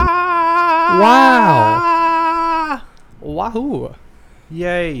Wow. Wahoo.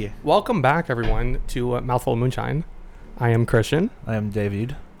 Yay. Welcome back, everyone, to Mouthful of Moonshine. I am Christian. I am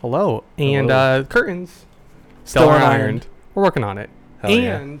David. Hello. And Hello. curtains still aren't ironed. We're working on it. Hell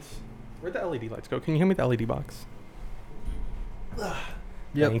and where'd the LED lights go? Can you hand me the LED box?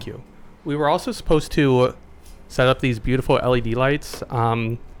 Yep. Thank you. We were also supposed to set up these beautiful LED lights.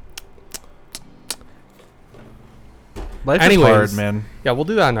 Life Anyways, is hard, man. Yeah, we'll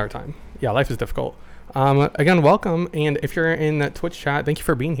do that another time. Yeah, life is difficult. Again, welcome. And if you're in the Twitch chat, thank you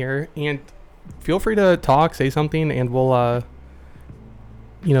for being here. And feel free to talk, say something, and we'll,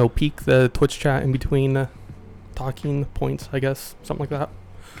 peek the Twitch chat in between talking points, I guess. Something like that.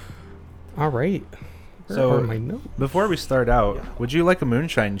 All right. Where are my notes? Before we start out, would you like a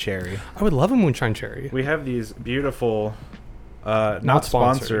moonshine cherry? I would love a moonshine cherry. We have these beautiful, not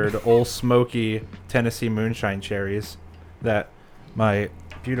sponsored, Old Smoky Tennessee moonshine cherries that my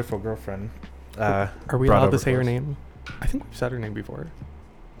beautiful girlfriend Are we brought allowed over to say for her us. name? I think we've said her name before.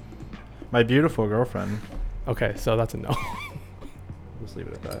 My beautiful girlfriend. Okay, so that's a no. Let's leave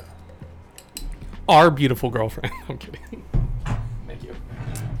it at that. Our beautiful girlfriend. I'm kidding. Thank you.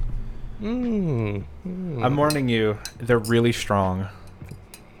 I'm warning you, they're really strong.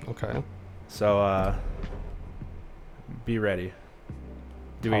 Okay. So, be ready.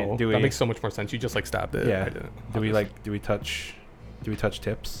 That makes so much more sense. You just stabbed it. Yeah. I didn't. Do we touch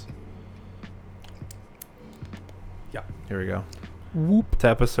tips? Yeah. Here we go. Whoop. To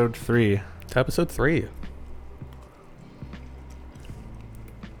episode 3. To episode 3.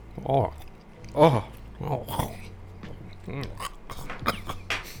 Oh. Oh. Oh.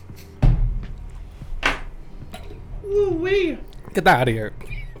 Woo-wee. Get that out of here.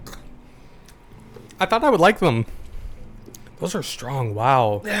 I thought I would like them. Those are strong.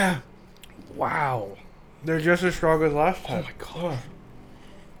 Wow. Yeah. Wow. They're just as strong as last Oh time. my god.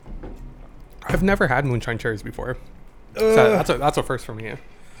 I've never had moonshine cherries before. So that's a first for me.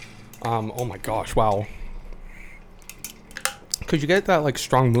 Oh my gosh, wow. Cause you get that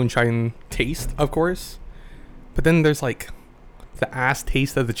strong moonshine taste, of course, but then there's the ass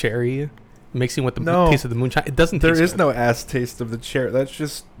taste of the cherry mixing with the taste of the moonshine. It doesn't. There taste is good. no ass taste of the cherry. That's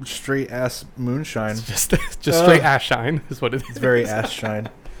just straight ass moonshine. It's just straight ass shine is what it is. It's very ass shine.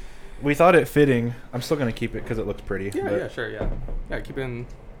 We thought it fitting. I'm still gonna keep it because it looks pretty. Yeah, sure, yeah. Keep it in.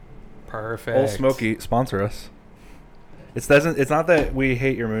 Perfect. Old Smoky, sponsor us. It's not that we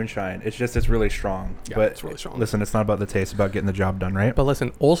hate your moonshine. It's just it's really strong. Yeah, but it's really strong. Listen, it's not about the taste. It's about getting the job done, right? But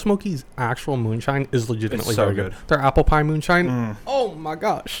listen, Old Smoky's actual moonshine is legitimately It's so very good. Their apple pie moonshine. Mm. Oh my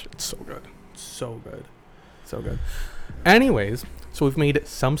gosh, it's so good, so good, so good. Anyways, so we've made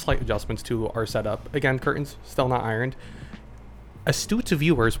some slight adjustments to our setup. Again, curtains still not ironed. Astute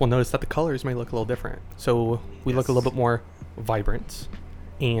viewers will notice that the colors may look a little different. So we look a little bit more vibrant.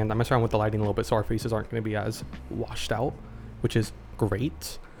 And I mess around with the lighting a little bit so our faces aren't going to be as washed out, which is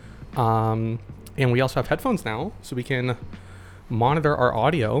great. And we also have headphones now, so we can monitor our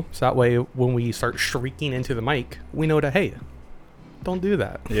audio. So that way, when we start shrieking into the mic, we know that, hey, don't do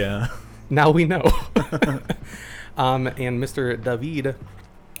that. Yeah. Now we know. And Mr. David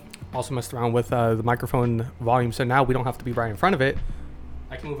also messed around with the microphone volume, so now we don't have to be right in front of it.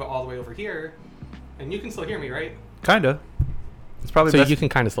 I can move it all the way over here, and you can still hear me, right? Kinda. It's probably So best. you can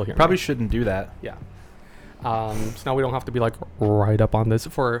kind of still hear Probably me. shouldn't do that. Yeah. So now we don't have to be right up on this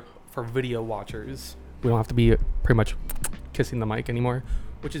for video watchers. We don't have to be pretty much kissing the mic anymore,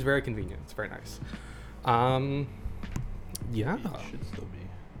 which is very convenient. It's very nice. Yeah. It should still be.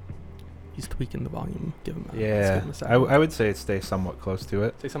 He's tweaking the volume. Give him a Yeah. give him a second. I would say stay somewhat close to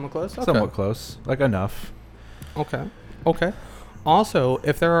it. Say somewhat close? Okay. Somewhat close. Enough. Okay. Also,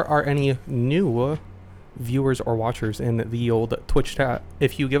 if there are any new viewers or watchers in the old Twitch chat,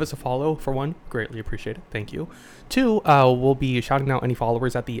 if you give us a follow, for one, greatly appreciate it. Thank you. Two, we'll be shouting out any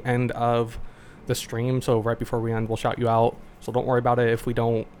followers at the end of the stream. So right before we end, we'll shout you out. So don't worry about it if we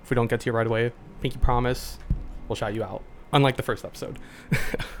don't get to you right away. Pinky promise, we'll shout you out. Unlike the first episode.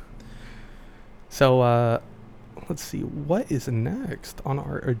 So let's see, what is next on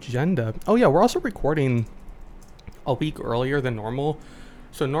our agenda? Oh yeah, we're also recording a week earlier than normal.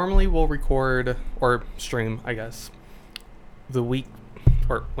 So normally we'll record or stream, I guess, the week,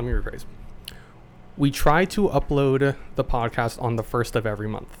 or let me rephrase. We try to upload the podcast on the 1st of every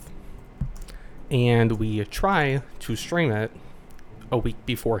month. And we try to stream it a week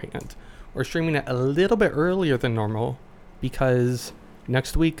beforehand. We're streaming it a little bit earlier than normal because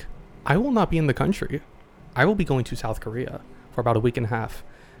next week I will not be in the country. I will be going to South Korea for about a week and a half,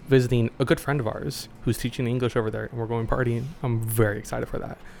 visiting a good friend of ours who's teaching English over there, and we're going partying. I'm very excited for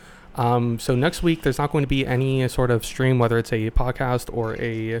that. So next week, there's not going to be any sort of stream, whether it's a podcast or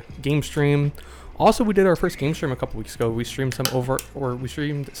a game stream. Also, we did our first game stream a couple weeks ago. We streamed some of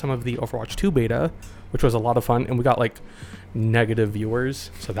the Overwatch 2 beta, which was a lot of fun, and we got like negative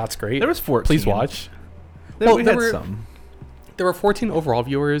viewers, so that's great. There was 14. Please watch. There were 14 overall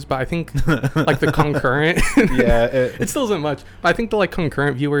viewers, but I think like the concurrent, it still isn't much. But I think the like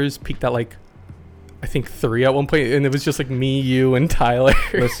concurrent viewers peaked at like I think 3 at one point, and it was just like me, you, and Tyler.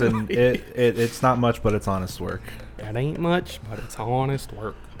 Listen, it's not much, but it's honest work. It ain't much, but it's honest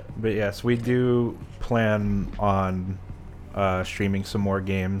work. But yes, we do plan on streaming some more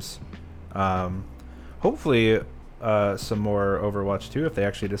games. Hopefully some more Overwatch 2 if they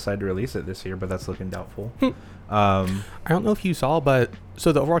actually decide to release it this year, but that's looking doubtful. I don't know if you saw, but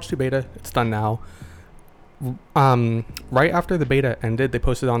so the Overwatch 2 beta, it's done now. Right after the beta ended, they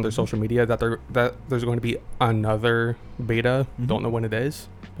posted on their social media that there's going to be another beta. Don't know when it is,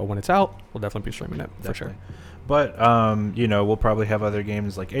 but when it's out, we'll definitely be streaming it for sure. But we'll probably have other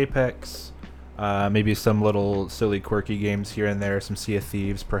games like Apex, maybe some little silly quirky games here and there, some Sea of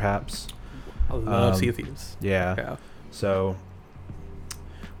Thieves perhaps. I love Sea of Thieves. Yeah. So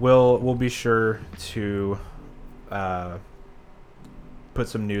we'll be sure to put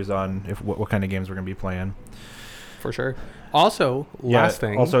some news on what kind of games we're gonna be playing. For sure. Also, last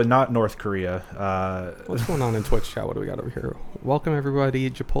thing. Also, not North Korea. What's going on in Twitch chat? What do we got over here? Welcome everybody.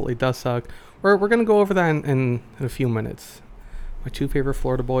 Chipotle does suck. We're gonna go over that in a few minutes. My 2 favorite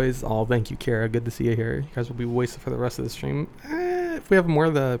Florida boys. Oh, thank you, Kara. Good to see you here. You guys will be wasted for the rest of the stream. If we have more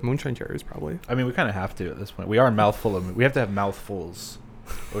of the moonshine cherries, probably. I mean, we kind of have to at this point. We are mouthful of. We have to have mouthfuls.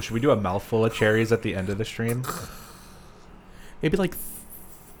 Oh, should we do a mouthful of cherries at the end of the stream? Maybe like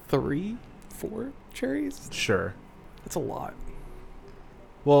 3, 4 cherries. Sure. That's a lot.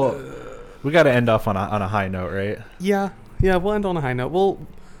 Well, we got to end off on a high note, right? Yeah. We'll end on a high note.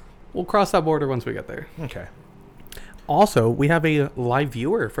 We'll cross that border once we get there. Okay. Also, we have a live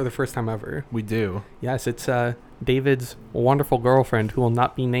viewer for the first time ever. We do. Yes, it's David's wonderful girlfriend, who will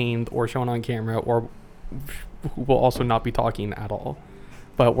not be named or shown on camera, or who will also not be talking at all.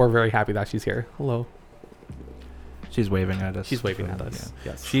 But we're very happy that she's here. Hello. She's waving at us. She's waving at us.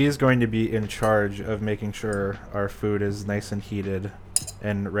 Yeah. Yes. She is going to be in charge of making sure our food is nice and heated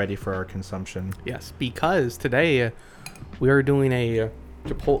and ready for our consumption. Yes, because today we are doing a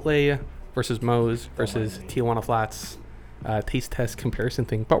Chipotle versus Moe's versus Tijuana Flats taste test comparison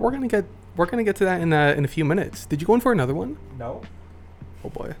thing. But we're gonna get to that in a few minutes. Did you go in for another one? No. Oh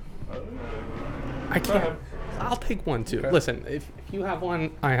boy. I can't. I'll take one too. Okay. Listen, if you have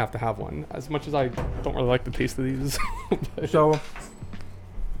one, I have to have one. As much as I don't really like the taste of these. So,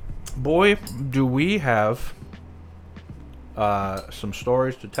 boy, do we have some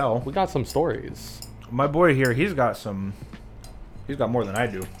stories to tell. We got some stories. My boy here, he's got more than I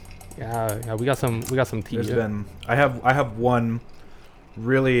do. Yeah, we got some tea. I have one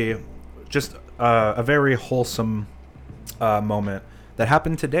really just a very wholesome moment that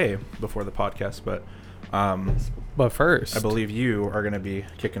happened today before the podcast, but first, I believe you are going to be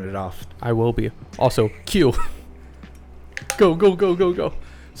kicking it off. I will be. Also, Q. Go.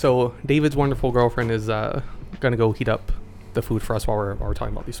 So David's wonderful girlfriend is going to go heat up the food for us while we're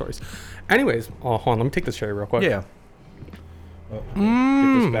talking about these stories. Anyways, hold on, let me take this cherry real quick. Yeah.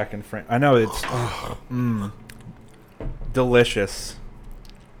 Get this back in frame. I know it's delicious.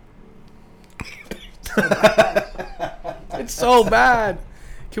 It's so bad.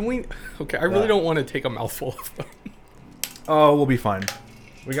 Can we? Okay, I really don't want to take a mouthful of them. Oh, we'll be fine.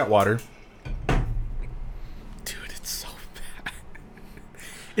 We got water. Dude, it's so bad.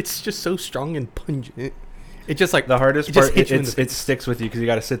 It's just so strong and pungent. It just like the hardest part. It sticks with you because you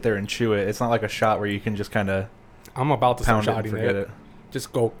got to sit there and chew it. It's not like a shot where you can just kind of. I'm about to start shotting it.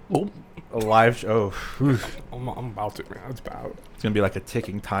 Just go. A live. Oh. I'm about to, man. It's bad. It's gonna be like a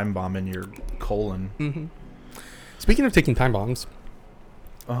ticking time bomb in your colon. Mm-hmm. Speaking of ticking time bombs.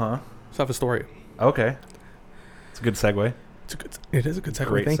 Let's have a story. Okay. It's a good segue. It is a good segue.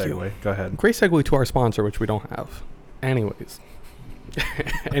 Great Thank segue. you. Go ahead. Great segue to our sponsor, which we don't have. Anyways.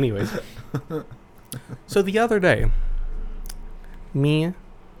 So the other day, me,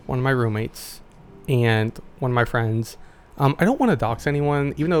 one of my roommates, and one of my friends. I don't want to dox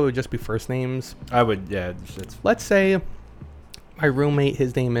anyone, even though it would just be first names. I would, yeah. Let's say my roommate,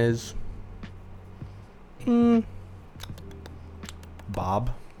 his name is...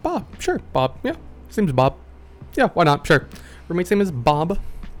 Bob? Bob, sure. Bob, yeah. His name's Bob. Yeah, why not? Sure. Roommate's name is Bob.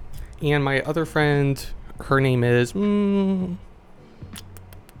 And my other friend, her name is... let's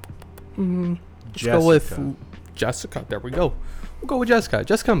go with Jessica. There we go. We'll go with Jessica.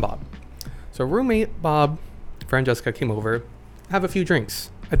 Jessica and Bob. So roommate Bob, friend Jessica came over, have a few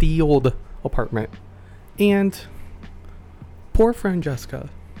drinks. at the old apartment. And poor friend Jessica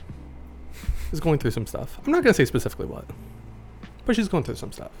is going through some stuff. I'm not going to say specifically what, but she's going through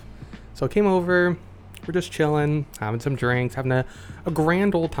some stuff. So I came over, we're just chilling, having some drinks, having a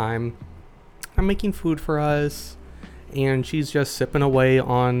grand old time. I'm making food for us, and she's just sipping away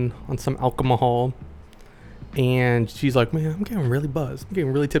on some alcohol. And she's like, man, I'm getting really buzzed. I'm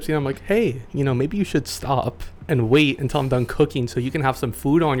getting really tipsy. And I'm like, hey, maybe you should stop and wait until I'm done cooking so you can have some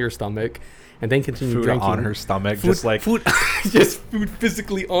food on your stomach and then continue food drinking. On her stomach, food, just like food, just food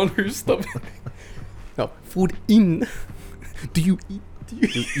physically on her stomach. No, food in. Do you eat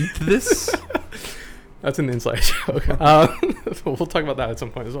this? That's an inside joke. We'll talk about that at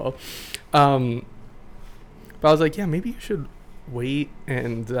some point as well. But I was like, yeah, maybe you should wait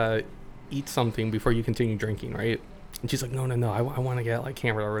and eat something before you continue drinking, right? And she's like, no, I want to get like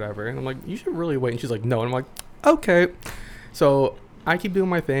hammered or whatever. And I'm like, you should really wait. And she's like, no. And I'm like, okay. So I keep doing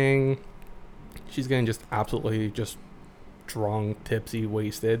my thing. She's getting just absolutely just drunk, tipsy,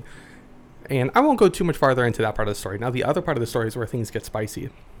 wasted. And I won't go too much farther into that part of the story. Now, the other part of the story is where things get spicy.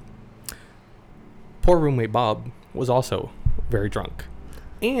 Poor roommate Bob was also very drunk.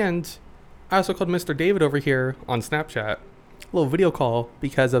 And I also called Mr. David over here on Snapchat, a little video call,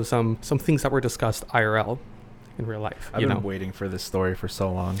 because of some things that were discussed IRL in real life. I've been waiting for this story for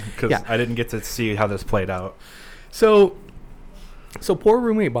so long because I didn't get to see how this played out. So poor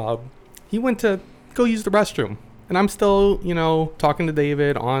roommate Bob, he went to go use the restroom. And I'm still, talking to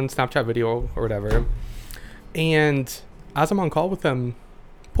David on Snapchat video or whatever. And as I'm on call with him,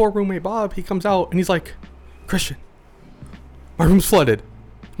 poor roommate Bob, he comes out and he's like, Christian, my room's flooded.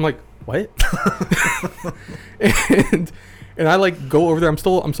 I'm like, what? and I like go over there. I'm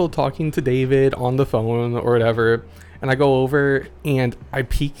still talking to David on the phone or whatever. And I go over and I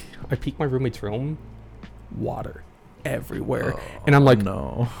peek my roommate's room, water everywhere. And I'm like,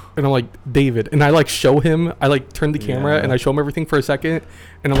 no. And I'm like, David, and I like show him, I like turn the camera and I show him everything for a second,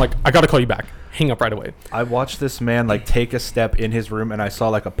 and I'm like, I gotta call you back. Hang up right away. I watched this man like take a step in his room and I saw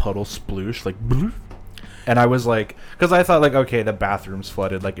like a puddle sploosh, like bloop. And I was like, because I thought like, okay, the bathroom's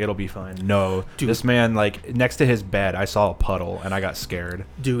flooded, like it'll be fine. No, dude, this man, like next to his bed, I saw a puddle and I got scared.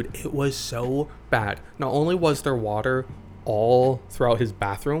 Dude, it was so bad. Not only was there water all throughout his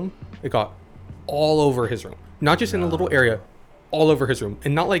bathroom, it got all over his room. Not just in a little area, all over his room.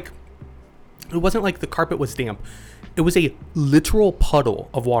 And not like, it wasn't like the carpet was damp. It was a literal puddle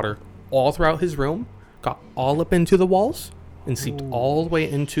of water all throughout his room, got all up into the walls and seeped all the way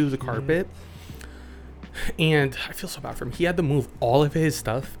into the carpet. And I feel so bad for him. He had to move all of his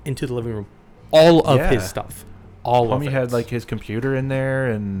stuff into the living room. All of his stuff. All of it. He had like his computer in there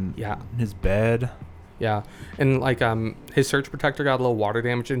and his bed. Yeah. And like his surge protector got a little water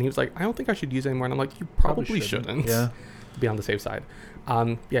damage and he was like, I don't think I should use it anymore. And I'm like, you probably shouldn't. Yeah. To be on the safe side.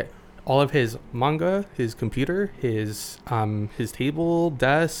 All of his manga, his computer, his table,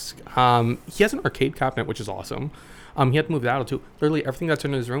 desk. He has an arcade cabinet, which is awesome. He had to move that out too. Literally everything that's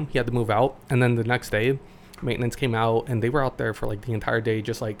in his room, he had to move out. And then the next day, maintenance came out and they were out there for like the entire day,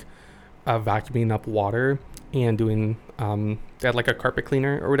 just like vacuuming up water and doing they had like a carpet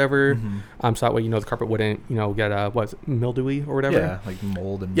cleaner or whatever. So that way the carpet wouldn't get mildewy or whatever. Yeah, like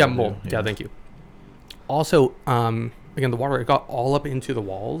mold and mildew. Mold. Yeah, thank you. Also, again, the water, it got all up into the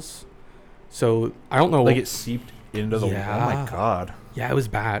walls. So I don't know, like it seeped into the wall. Oh my god. Yeah, it was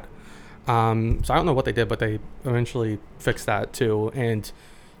bad. So I don't know what they did, but they eventually fixed that too. And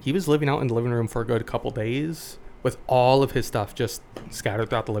he was living out in the living room for a good couple days with all of his stuff just scattered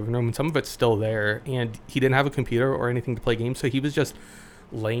throughout the living room, and some of it's still there. And he didn't have a computer or anything to play games, so he was just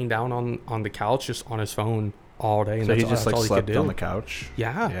laying down on the couch, just on his phone all day. And so he just like slept on the couch.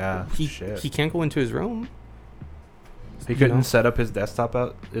 Yeah. He can't go into his room. He couldn't set up his desktop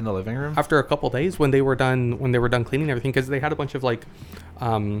out in the living room after a couple days when they were done cleaning everything, because they had a bunch of like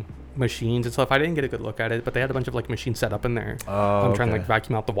machines and stuff. I didn't get a good look at it, but they had a bunch of like machines set up in there. I'm trying to like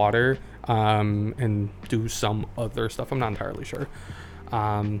vacuum out the water and do some other stuff. I'm not entirely sure.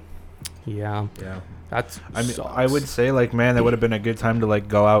 That's sucks. I would say like, man, that would have been a good time to like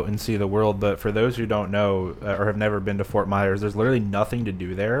go out and see the world. But for those who don't know or have never been to Fort Myers, there's literally nothing to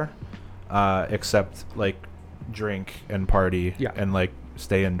do there except like drink and party and like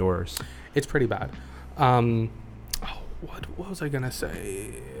stay indoors. It's pretty bad. What was I gonna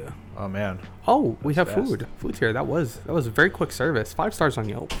say? Oh man. Oh, we have food. Food's here. That was a very quick service. 5 stars on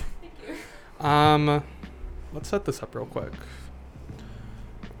Yelp. Thank you. Let's set this up real quick.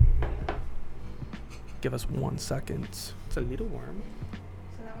 Give us 1 second. It's a little warm.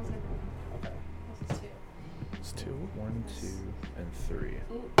 So that was okay. This is 2. It's 2. 1, 2, and 3.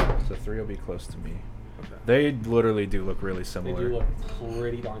 Ooh. So 3 will be close to me. They literally do look really They similar. do look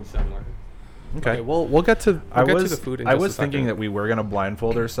pretty darn similar. Okay. Well, we'll get to the food in I just was a thinking second. that we were gonna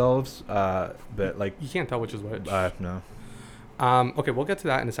blindfold ourselves, but like, You can't tell which is which. no. Okay, we'll get to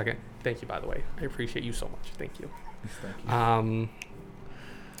that in a second. Thank you, by the way. I appreciate you so much. Thank you. Thank you.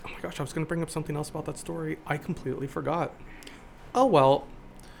 Oh my gosh, I was going to bring up something else about that story. I completely forgot. Oh, well.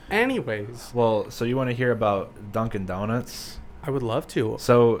 Anyways, Well, so you want to hear about Dunkin' Donuts? I would love to.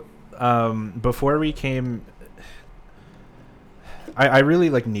 So, before we came, I really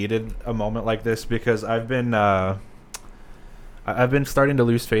like needed a moment like this because I've been starting to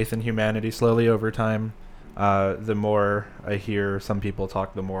lose faith in humanity slowly over time. The more I hear some people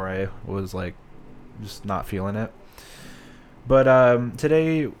talk, the more I was like just not feeling it. But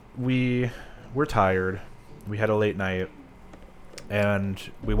today we're tired. We had a late night, and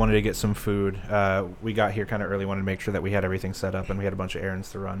we wanted to get some food. We got here kind of early, wanted to make sure that we had everything set up, and we had a bunch of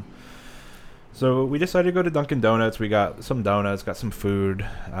errands to run. So we decided to go to Dunkin' Donuts. We got some donuts, got some food,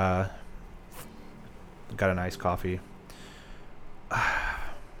 got an iced coffee.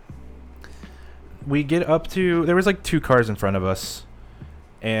 We get up to, there was like 2 cars in front of us,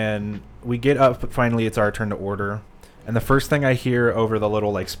 and we get up, but finally it's our turn to order. And the first thing I hear over the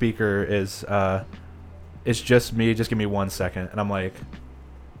little like speaker is, it's just me, just give me 1 second. And I'm like,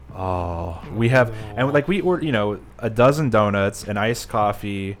 oh, we have, and like we ordered, a dozen donuts, an iced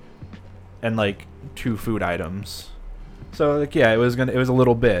coffee, and like 2 food items. So like, yeah, it was a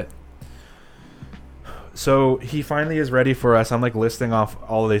little bit. So he finally is ready for us. I'm like listing off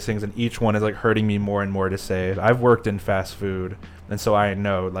all of these things, and each one is like hurting me more and more to say. I've worked in fast food, and so I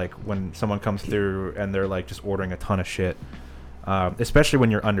know like when someone comes through and they're like just ordering a ton of shit, especially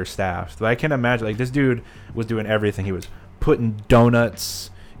when you're understaffed. But I can imagine like this dude was doing everything. He was putting donuts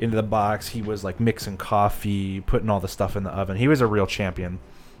into the box. He was like mixing coffee, putting all the stuff in the oven. He was a real champion.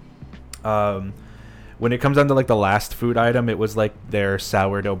 When it comes down to like the last food item, it was like their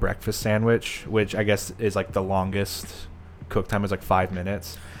sourdough breakfast sandwich, which I guess is like the longest cook time is like 5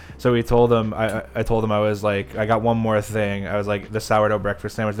 minutes. So we told him, I told him I was like, I got one more thing. I was like, the sourdough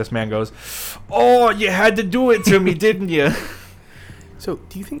breakfast sandwich. This man goes, oh, you had to do it to me, didn't you? So,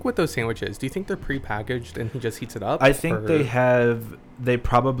 do you think with those sandwiches, do you think they're pre-packaged and he just heats it up? I think they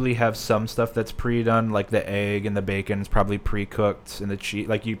probably have some stuff that's pre-done, like the egg and the bacon is probably pre-cooked, and the cheese,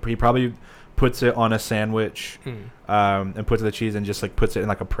 like he probably puts it on a sandwich, and puts the cheese and just like puts it in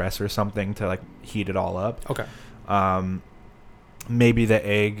like a press or something to like heat it all up. Okay. Maybe the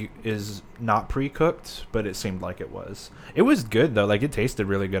egg is not pre-cooked, but it seemed like it was. It was good though. Like it tasted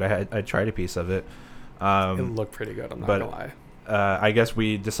really good. I tried a piece of it. It looked pretty good. I'm not gonna lie. I guess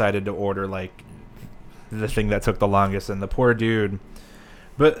we decided to order like the thing that took the longest, and the poor dude.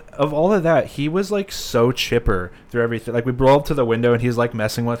 But of all of that, he was like so chipper through everything. Like we rolled up to the window and he's like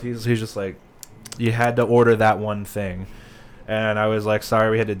messing with. He's just like, you had to order that one thing, and I was like,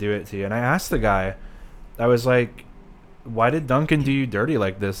 sorry, we had to do it to you. And I asked the guy, I was like, why did Dunkin' do you dirty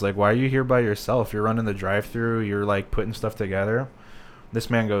like this? Like, why are you here by yourself? You're running the drive-thru. You're like putting stuff together. This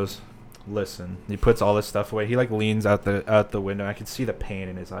man goes, listen. He puts all this stuff away. He like leans out the window. I could see the pain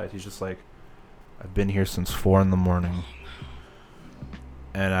in his eyes. He's just like, I've been here since 4 a.m.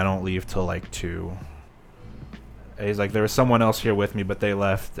 and I don't leave till like 2. And he's like, there was someone else here with me, but they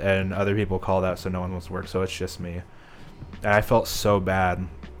left, and other people called out, so no one wants to work, so it's just me. And I felt so bad.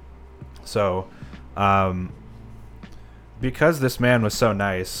 So, because this man was so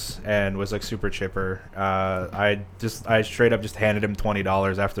nice and was like super chipper, I straight up just handed him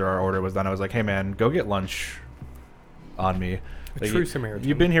 $20 after our order was done. I was like, hey man, go get lunch on me. A true Samaritan.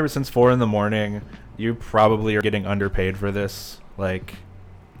 You've been here since 4 a.m. You probably are getting underpaid for this. Like,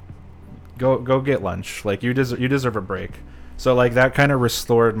 go get lunch. Like you deserve a break. So like that kind of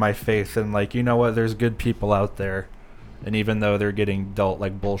restored my faith in like, you know what, there's good people out there, and even though they're getting dealt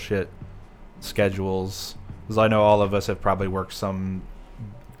like bullshit schedules, because I know all of us have probably worked some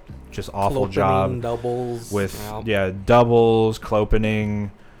just awful job doubles with doubles, clopening,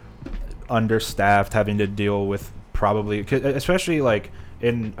 understaffed, having to deal with probably, especially like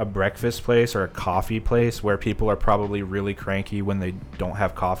in a breakfast place or a coffee place where people are probably really cranky when they don't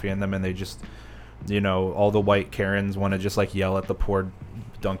have coffee in them, and they just, all the white Karens want to just like yell at the poor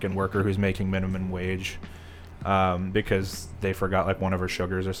Dunkin' worker who's making minimum wage because they forgot like one of her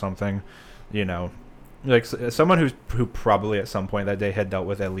sugars or something, like someone who probably at some point that day had dealt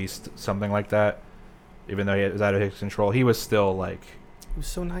with at least something like that, even though he was out of his control. He was still like, he was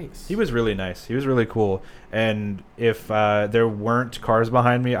so nice. He was really nice. He was really cool. And if there weren't cars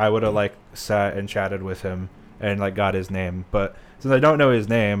behind me, I would have like sat and chatted with him and like got his name. But since I don't know his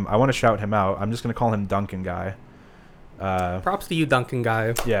name, I want to shout him out. I'm just gonna call him Dunkin' Guy. Props to you, Dunkin'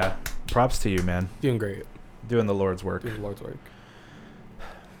 Guy. Yeah, props to you, man. Doing great. Doing the Lord's work. Doing the Lord's work.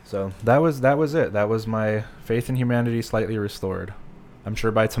 So that was it. That was my faith in humanity slightly restored. I'm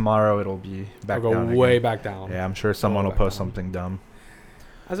sure by tomorrow it'll be back I'll go down way again. back down. Yeah, I'm sure someone will back post down. something dumb.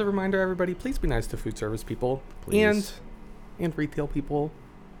 As a reminder, everybody, please be nice to food service people. Please. And retail people.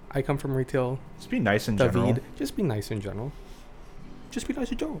 I come from retail. Just be nice in general. David, just be nice in general. Just be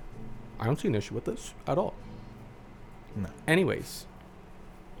nice in general. I don't see an issue with this at all. No. Anyways.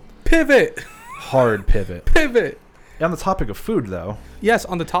 Pivot! Hard pivot. Pivot! On the topic of food, though. Yes,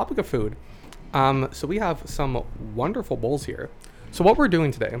 on the topic of food. So we have some wonderful bowls here. So what we're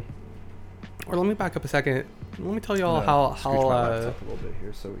doing today, or let me back up a second. Let me tell you all Scooch my how laptop a little bit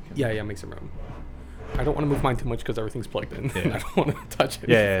here so we can. yeah, make some room. I don't want to move mine too much because everything's plugged in. Yeah. I don't want to touch it.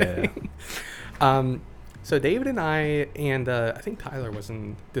 Yeah. So David and I, and I think Tyler was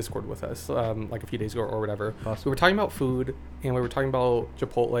in Discord with us like a few days ago or whatever. Possible. We were talking about food, and we were talking about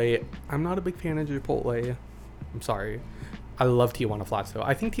Chipotle. I'm not a big fan of Chipotle. I'm sorry. I love Tijuana Flats, though.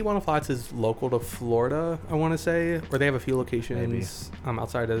 I think Tijuana Flats is local to Florida, I want to say. Or they have a few locations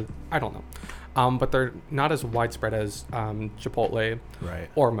outside of... I don't know. But they're not as widespread as Chipotle Right.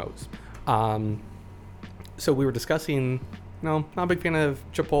 or Moe's. So we were discussing... No, not a big fan of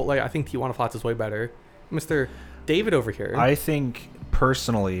Chipotle. I think Tijuana Flats is way better. Mr. David over here. I think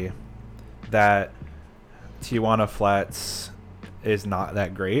personally that Tijuana Flats is not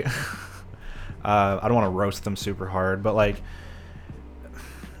that great. I don't want to roast them super hard, but like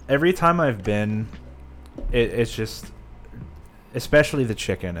every time I've been, it's just, especially the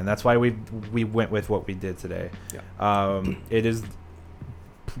chicken, and that's why we went with what we did today. Yeah. It is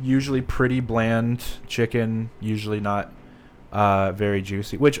usually pretty bland chicken, usually not very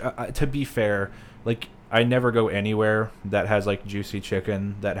juicy. Which, to be fair, like I never go anywhere that has like juicy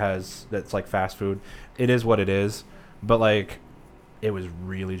chicken that's like fast food. It is what it is, but like it was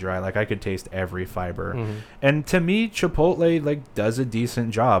really dry. Like I could taste every fiber. Mm-hmm. And to me, Chipotle like does a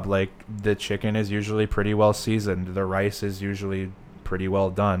decent job. Like the chicken is usually pretty well seasoned. The rice is usually pretty well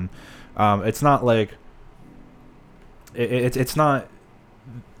done. It's not like it's not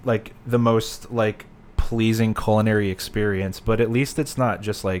like the most like pleasing culinary experience, but at least it's not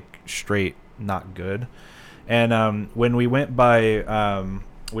just like straight not good. And when we went by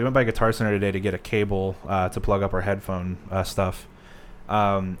Guitar Center today to get a cable to plug up our headphone stuff.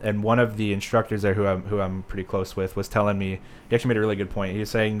 And one of the instructors there who I'm pretty close with was telling me, he actually made a really good point. He was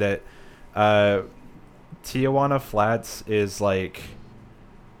saying that Tijuana Flats is like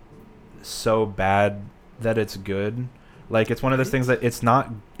so bad that it's good. Like it's one of those things that it's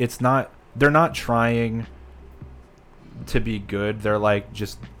not they're not trying to be good. They're like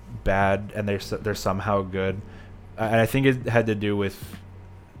just bad, and they're somehow good. And I think it had to do with,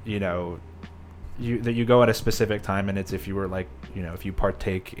 that you go at a specific time, and it's if you were like, if you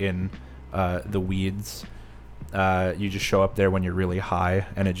partake in the weeds, you just show up there when you're really high,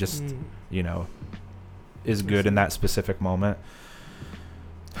 and it just is good in that specific moment.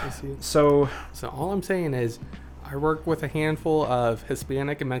 I see. So all I'm saying is I work with a handful of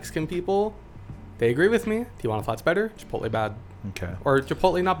Hispanic and Mexican people. They agree with me. Tijuana Flats better, Chipotle bad. okay. Or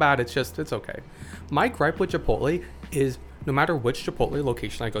Chipotle not bad, it's okay. My gripe with Chipotle is no matter which Chipotle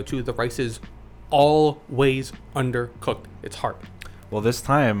location I go to, the rice is always undercooked. It's hard. Well, this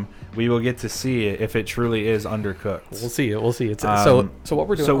time we will get to see if it truly is undercooked. We'll see it. It's so what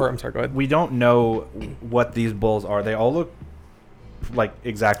we're doing. I'm sorry, go ahead. We don't know what these bowls are. They all look like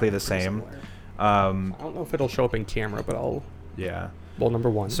exactly the same. Similar. I don't know if it'll show up in camera, but I'll... Yeah. Bowl number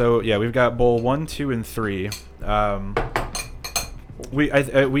 1. So, yeah, we've got bowl 1, 2, and 3. We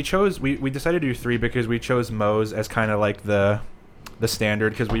decided to do 3 because we chose Moe's as kind of like the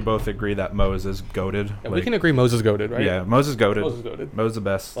standard, because we both agree that Moe's is goated. Yeah, we can agree Moe's is goated, right? Yeah, Moe's is goated. Moe's is goated. Moe's the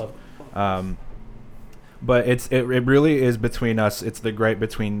best. Love. But it really is between us. It's the gripe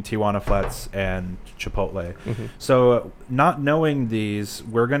between Tijuana Flats and Chipotle. Mm-hmm. So not knowing these,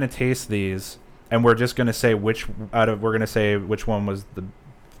 we're gonna taste these, and we're just gonna say which one was the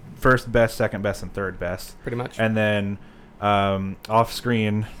first best, second best, and third best. Pretty much. And then off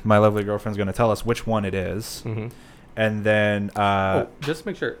screen, my lovely girlfriend's gonna tell us which one it is. Mm-hmm. And then just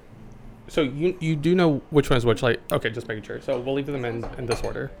make sure. So you do know which one is which, like, okay, just making sure. So we'll leave them in this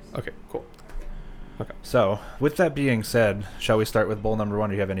order. Okay, cool. Okay. So with that being said, shall we start with bowl number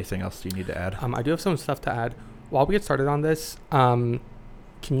 1? Do you have anything else you need to add? I do have some stuff to add. While we get started on this, can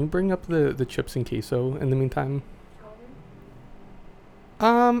you bring up the chips and queso in the meantime?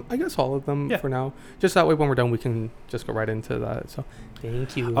 I guess all of them for now. Just that way when we're done, we can just go right into that. So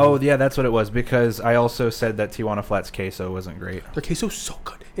thank you. Oh, yeah, that's what it was, because I also said that Tijuana Flats queso wasn't great. Their queso's so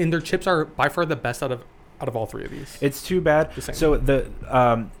good. And their chips are by far the best out of out of all three of these. It's too bad. The same. So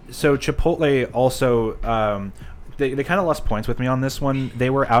so Chipotle also they kind of lost points with me on this one. They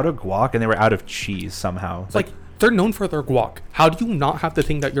were out of guac and they were out of cheese somehow. It's like they're known for their guac. How do you not have the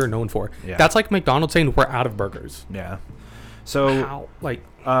thing that you're known for? Yeah. That's like McDonald's saying we're out of burgers. yeah. So How? Like,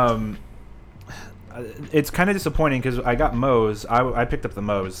 it's kind of disappointing because I got Moe's. I picked up the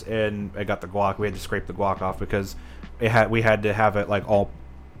Moe's and I got the guac. We had to scrape the guac off because we had to have it like all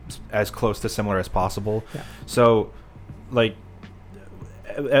as close to similar as possible. Yeah. So, like,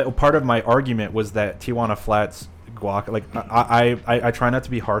 part of my argument was that Tijuana Flats guac. Like, I try not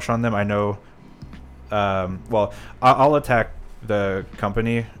to be harsh on them. I know. Well, I'll attack the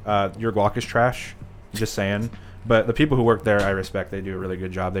company. Your guac is trash. Just saying. But the people who work there, I respect. They do a really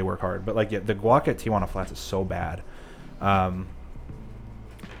good job. They work hard. But like, yeah, the guac at Tijuana Flats is so bad.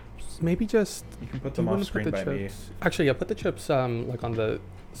 maybe just You can put do you them on wanna put screen the by me. chips? Actually, yeah, put the chips like on the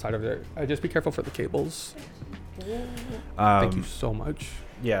side of there. Just be careful for the cables. Thank you so much.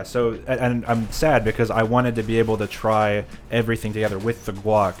 Yeah, so and I'm sad because I wanted to be able to try everything together with the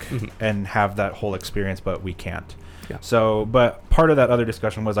guac and have that whole experience, but we can't. Yeah. So, but part of that other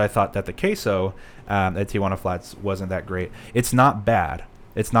discussion was I thought that the queso at Tijuana Flats wasn't that great. It's not bad.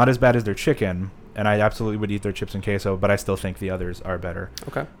 It's not as bad as their chicken, and I absolutely would eat their chips and queso, but I still think the others are better.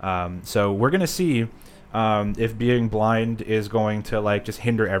 Okay. So we're gonna see if being blind is going to like just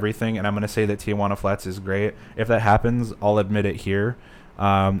hinder everything, and I'm gonna say that Tijuana Flats is great. If that happens, I'll admit it here.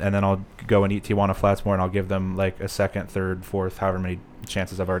 And then I'll go and eat Tijuana Flats more, and I'll give them like a second, third, fourth, however many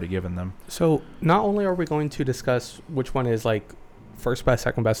chances I've already given them. So not only are we going to discuss which one is like first best,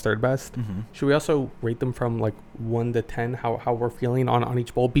 second best, third best, should we also rate them from like 1 to 10, how we're feeling on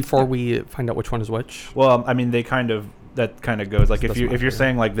each bowl before we find out which one is which? Well, I mean, that kind of goes like if Doesn't you're matter.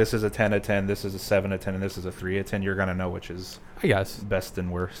 saying like this is a 10 out of 10, this is a 7 out of 10, and this is a 3 out of 10, you're gonna know which is I guess. best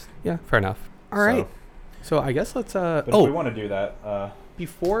and worst. Yeah, fair enough. All right. So I guess let's But if we want to do that,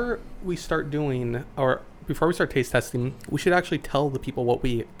 before we start doing or before we start taste testing, we should actually tell the people what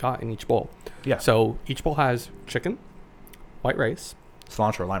we got in each bowl. yeah, So each bowl has chicken, white rice,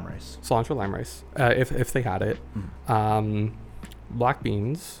 cilantro lime rice. cilantro lime rice, if they had it, black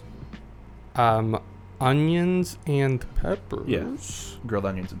beans, onions and peppers. Yeah. Grilled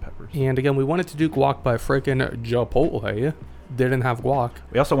onions and peppers. And again, we wanted to do guac, but freaking Chipotle didn't have guac.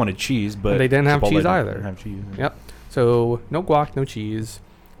 We also wanted cheese, but They didn't have Chipotle cheese didn't either. have cheese. Yep. So no guac, no cheese.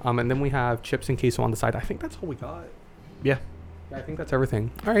 And then we have chips and queso on the side. I think that's all we got. Yeah. Yeah, I think that's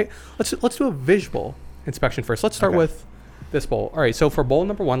everything. All right, let's do a visual inspection first. Let's start Okay. with this bowl. All right, so for bowl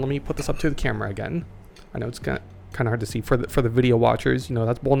number 1, let me put this up to the camera again. I know it's kind of hard to see for the video watchers. You know,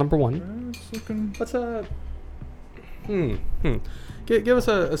 that's bowl number 1. It's looking. Let's give us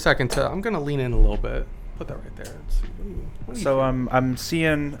a second to. I'm gonna lean in a little bit. Put that right there. Let's see. What do you So think?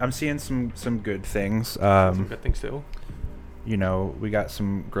 I'm seeing some good things. Some good things too. You know, we got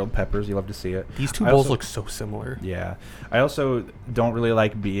some grilled peppers. You love to see it. These two I bowls also- look so similar. Yeah. I also don't really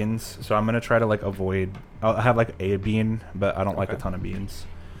like beans, so I'm gonna try to like avoid. I'll have like a bean, but I don't like a Okay. ton of beans.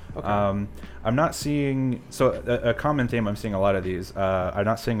 Okay. I'm not seeing. So a common theme I'm seeing a lot of these. I'm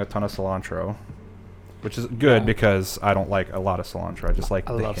not seeing a ton of cilantro, which is good Yeah. because I don't like a lot of cilantro. I just like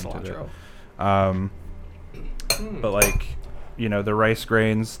I the love hint of it. cilantro. But like, you know, the rice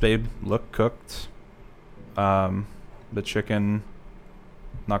grains, they look cooked. The chicken,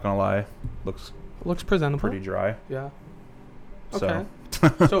 not gonna lie, looks Looks presentable. pretty dry. Yeah. So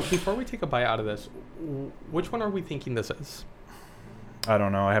Okay. So before we take a bite out of this, which one are we thinking this is? I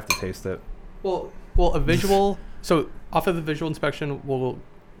don't know. I have to taste it. Well, a visual. So off of the visual inspection, we'll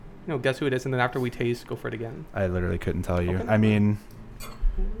guess who it is, and then after we taste, go for it again. I literally couldn't tell you. Okay. I mean,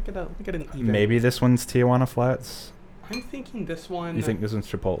 We get an even. maybe this one's Tijuana Flats. I'm thinking this one. You think this one's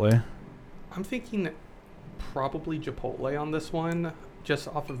Chipotle? I'm thinking probably Chipotle on this one, just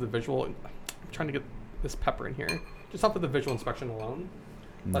off of the visual. I'm trying to get this pepper in here, just off of the visual inspection alone.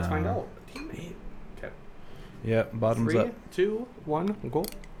 Let's find No. out. Teammate. Okay. Yeah, bottoms 3, up. 2, 1, go.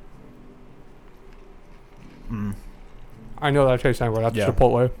 Mm. I know that tastes like that's Yeah.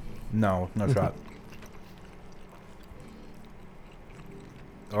 Chipotle. No shot.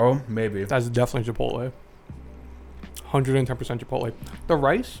 Oh, maybe. That's definitely Chipotle. 110% Chipotle. The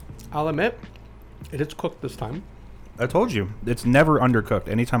rice, I'll admit, it is cooked this time. I told you, it's never undercooked.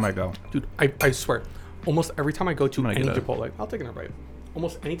 Anytime I go. Dude, I swear, almost every time I go to I'm gonna any get a- Chipotle, I'll take it right.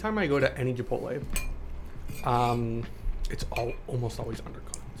 Almost any time I go to any Chipotle, it's almost always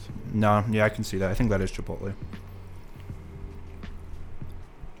undercooked. No, yeah, I can see that. I think that is Chipotle.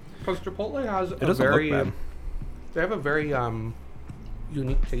 Because Chipotle has It doesn't look bad. they have a very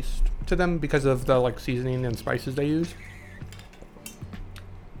unique taste to them because of the like seasoning and spices they use.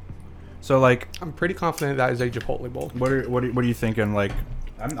 So like, I'm pretty confident that is a Chipotle bowl. what are you thinking? Like,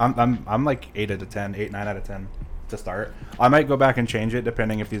 I'm like 8 out of 10, 8 9 out of 10 to start. I might go back and change it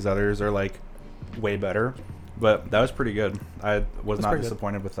depending if these others are like way better. But that was pretty good. I was not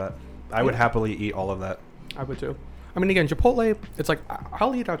disappointed with that. I would happily eat all of that. I would too. I mean, again, Chipotle, it's like,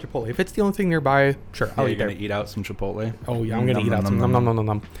 I'll eat out Chipotle. If it's the only thing nearby, sure, I'll eat You're there. going to eat out some Chipotle? Oh, yeah, I'm going to eat out some.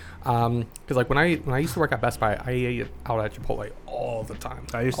 Nom. Because, like, when I used to work at Best Buy, I ate out at Chipotle all the time.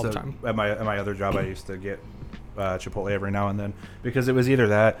 I used all to, the time. at my other job, I used to get Chipotle every now and then because it was either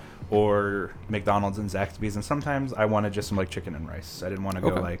that or McDonald's and Zaxby's. And sometimes I wanted just some, like, chicken and rice. I didn't want to go,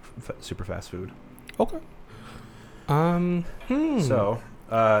 like, super fast food. Okay. So,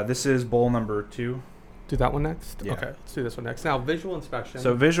 this is bowl number 2. Do that one next? Yeah. Okay, let's do this one next. Now, visual inspection.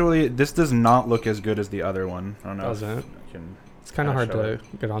 So visually, this does not look as good as the other one. I don't know. Doesn't. If I can It's kind of hard show to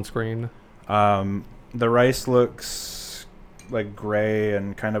it. get on screen. The rice looks like gray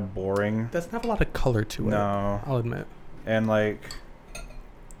and kind of boring. Doesn't have a lot of color to it. No. I'll admit. And like,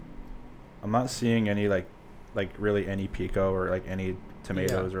 I'm not seeing any like really any pico or like any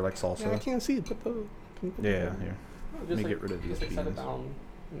tomatoes or like salsa. Yeah, I can't see it. Put the. Can you put Yeah, it here. Oh, Let me get rid of these just, like, set it beans. down.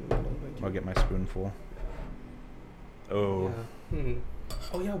 I'll get my spoonful. Oh. Yeah.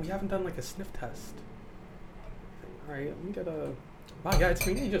 Oh yeah, we haven't done like a sniff test. All right, let me get a. Wow, yeah, it's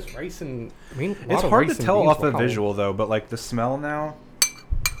mainly just rice and. It's hard to tell off a visual though, but like the smell now.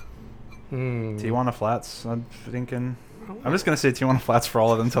 Tijuana Flats. I'm thinking. I'm just gonna say Tijuana Flats for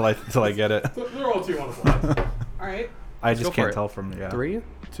all of them until I get it. They're all Tijuana Flats. All right. I just go for can't it. tell from 3,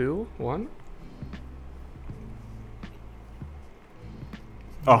 2, 1.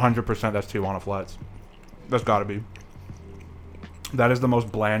 100% that's Tijuana Flats. That's gotta be. That is the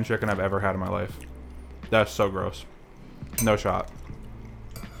most bland chicken I've ever had in my life. That's so gross. No shot.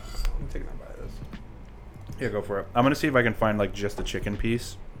 I'm taking that by this. Yeah, go for it. I'm gonna see if I can find like just the chicken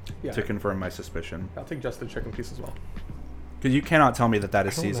piece Yeah. to confirm my suspicion. I'll take just the chicken piece as well. Because you cannot tell me that that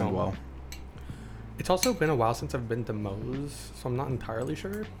is I don't seasoned know. well. It's also been a while since I've been to Moe's, so I'm not entirely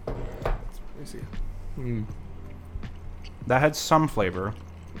sure. Let me see. That had some flavor.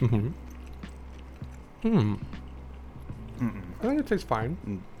 I think it tastes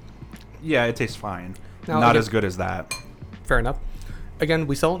fine. Yeah, it tastes fine. Now, Not again- as good as that. Fair enough. Again,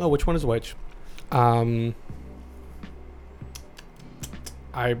 we still don't know which one is which.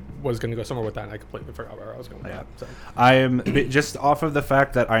 I was going to go somewhere with that, and I completely forgot where I was going with that. So. I am just off of the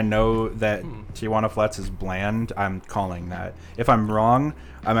fact that I know that Tijuana Flats is bland. I'm calling that. If I'm wrong,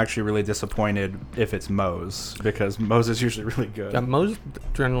 I'm actually really disappointed if it's Moe's because Moe's is usually really good. Yeah, Moe's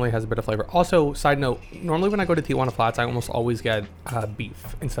generally has a bit of flavor. Also, side note, normally when I go to Tijuana Flats, I almost always get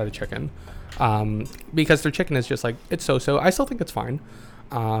beef instead of chicken. Because their chicken is just like, it's so-so. I still think it's fine.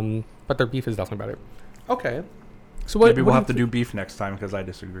 But their beef is definitely better. Okay. So Maybe we'll have to do beef next time because I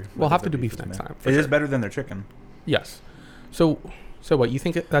disagree. We'll have to do Their beef is next meh. time, It is better than their chicken. Yes. So what, you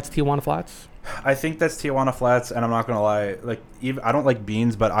think that's Tijuana Flats? I think that's Tijuana Flats, and I'm not gonna lie. Like, I don't like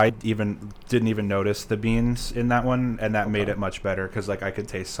beans, but I didn't even notice the beans in that one, and that made it much better because like I could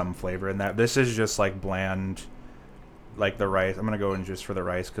taste some flavor in that. This is just like bland, like the rice. I'm gonna go in just for the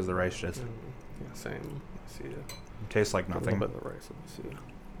rice because the rice just Yeah, same. Let's see. tastes like A nothing. little bit of the rice. Let's see.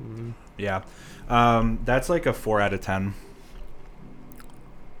 Yeah, that's like a 4 out of 10.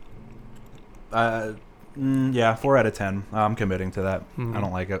 Yeah, 4 out of 10. I'm committing to that. I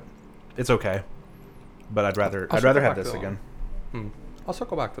don't like it. It's okay, but I'd rather have this again. I'll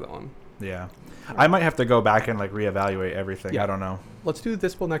circle back to that one. Yeah, I might have to go back and like reevaluate everything. Yeah. I don't know. Let's do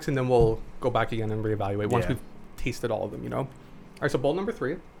this bowl next, and then we'll go back again and reevaluate once Yeah. we've tasted all of them, you know? All right, so bowl number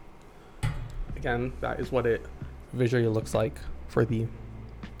 3. Again, that is what it visually looks like for the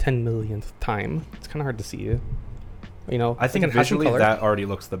 10 millionth time. It's kind of hard to see it. You know, I think it has some visually color. that already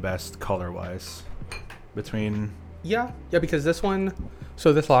looks the best color-wise. Between Yeah, because this one,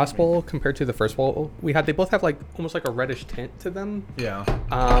 so this last bowl compared to the first bowl we had, they both have like almost like a reddish tint to them. yeah,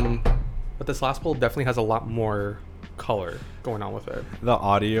 But this last bowl definitely has a lot more color going on with it. the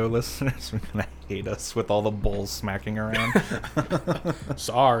audio listeners are gonna hate us with all the bowls smacking around.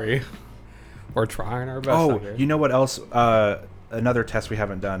 Sorry. We're trying our best. Oh, out here. you know what else? Another test we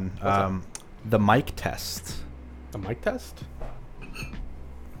haven't done. that? The mic test. The mic test?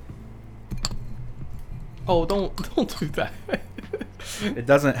 Oh, don't do that. It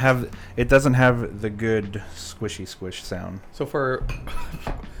doesn't have the good squishy squish sound. So for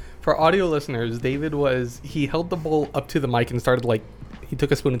audio listeners, David he held the bowl up to the mic and started like, he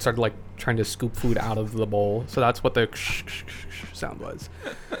took a spoon and started like trying to scoop food out of the bowl. So that's what the sound was.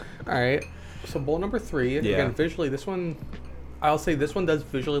 All right. So bowl number 3. Yeah. Again, visually, this one, I'll say this one does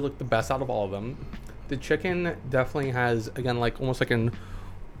visually look the best out of all of them. The chicken definitely has, again, like almost like an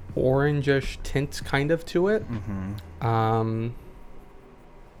orangish tint kind of to it. Mm-hmm.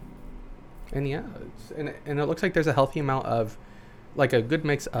 And yeah, and it looks like there's a healthy amount of, like a good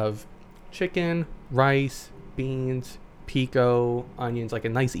mix of chicken, rice, beans, pico, onions, like a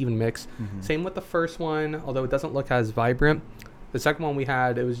nice even mix. Mm-hmm. Same with the first one, although it doesn't look as vibrant. The second one we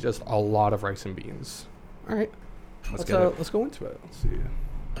had, it was just a lot of rice and beans. All right, Let's get it. let's go into it. Let's see.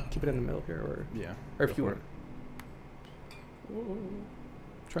 Keep it in the middle here, Yeah. or if Go you for want.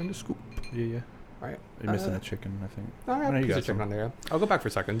 Trying to scoop. Yeah. All right. You're missing the chicken, I think. All right, No, you piece got of chicken some. on there. I'll go back for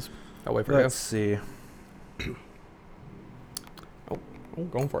seconds. I'll wait for Let's see. you. Oh,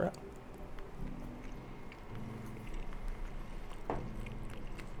 going for it.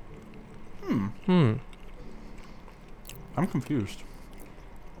 I'm confused.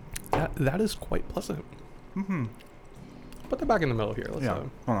 That is quite pleasant. Mm-hmm. Put that back in the middle here. Let's, Yeah. Hold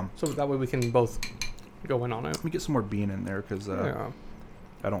on. so that way we can both go in on it. Let me get some more bean in there because Yeah,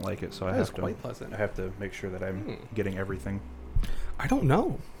 I don't like it, so I that is have to. quite pleasant. I have to make sure that I'm getting everything. I don't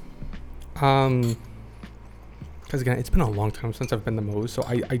know. Because again, it's been a long time since I've been to Moe's, so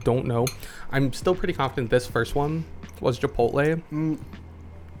I don't know. I'm still pretty confident this first one was Chipotle.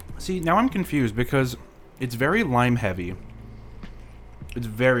 See, now I'm confused because it's very lime heavy. It's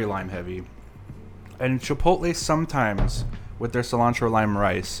very lime heavy. And Chipotle sometimes, with their cilantro lime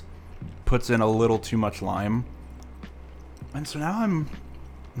rice, puts in a little too much lime. And so now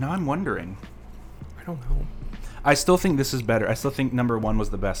I'm wondering. I don't know. I still think this is better. I still think number 1 was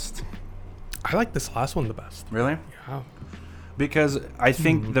the best. I like this last one the best. Really? Yeah. Because I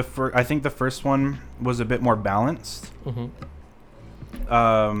think I think the first one was a bit more balanced.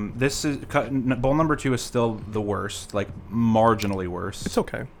 This is bowl number 2 is still the worst, like marginally worse. It's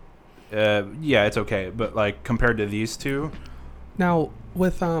okay. Yeah, it's okay, but like compared to these two, Now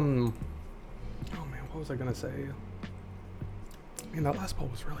with oh man, what was I gonna say? Man, that last bowl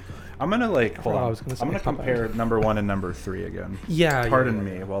was really good. I'm gonna like hold forgot on. I was gonna say I'm gonna Popeye. compare number 1 and number 3 again. Yeah. Pardon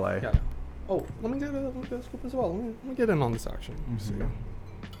me while I. Yeah. Oh, let me get a scoop as well. Let me get in on this action. Let's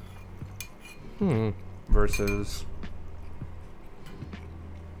see. Versus.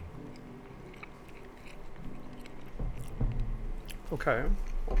 Okay.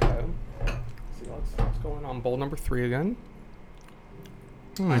 See what's going on. Bowl number 3 again.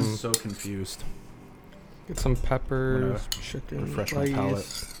 I'm so confused. Get some peppers, I'm chicken, refresh my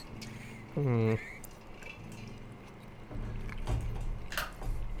rice. palate.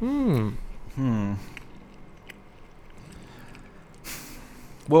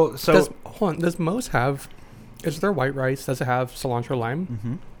 Well, so Hold on. Does Moe's have? Is there white rice? Does it have cilantro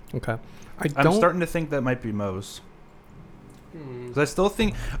lime? Okay. I'm starting to think that might be Moe's. Hmm. 'Cause I still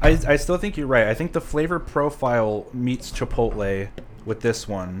think I still think you're right. I think the flavor profile meets Chipotle with this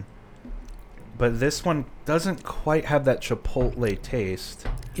one, but this one doesn't quite have that Chipotle taste.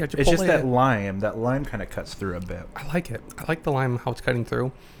 Yeah, Chipotle, It's just that lime. That lime kind of cuts through a bit. I like it. I like the lime, how it's cutting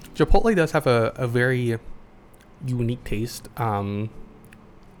through. Chipotle does have a very unique taste.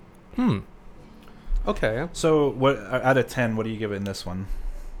 Okay. So, what out of 10? What do you give it in this one?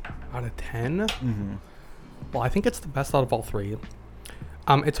 Out of 10? Mm-hmm. Well, I think it's the best out of all 3.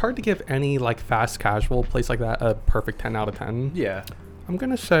 It's hard to give any like fast casual place like that a perfect 10 out of 10. Yeah. I'm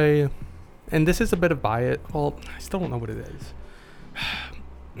gonna say, and this is a bit of bias. Well, I still don't know what it is.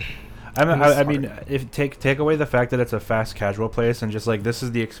 I mean, if take away the fact that it's a fast casual place and just like this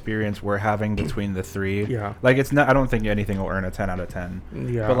is the experience we're having between the 3. Yeah. Like it's not. I don't think anything will earn a 10 out of 10.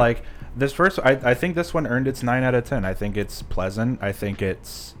 Yeah. But like this first, I think this one earned its 9 out of 10. I think it's pleasant. I think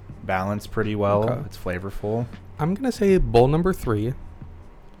it's balanced pretty well. Okay. It's flavorful. I'm gonna say bowl number 3.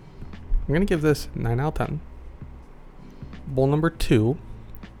 I'm gonna give this 9 out of 10. Bowl number 2.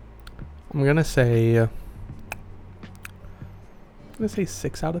 I'm gonna say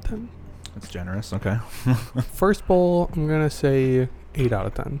 6 out of 10. It's generous. Okay. First bowl, I'm gonna say 8 out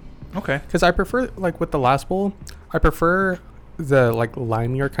of 10. Okay. Because I prefer, like with the last bowl, I prefer the like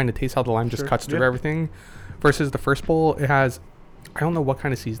limier kind of taste, how the lime just Sure. cuts through Yeah. everything. Versus the first bowl, it has, I don't know what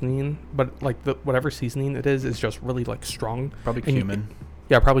kind of seasoning, but like the whatever seasoning it is just really like strong. Probably And cumin.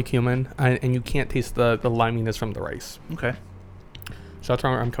 Yeah, probably cumin, and you can't taste the liminess from the rice. Okay. So that's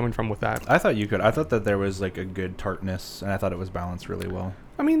where I'm coming from with that. I thought you could. I thought that there was like a good tartness, and I thought it was balanced really well.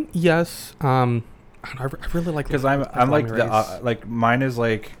 I mean, yes. I really like Because I'm like limey the rice. like mine is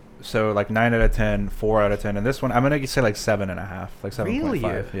like so like 9 out of 10, 4 out of 10, and this one I'm gonna say like 7.5, like 7.5.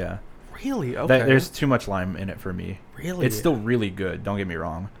 Really? Yeah. Really? Okay. There's too much lime in it for me. Really? It's still really good. Don't get me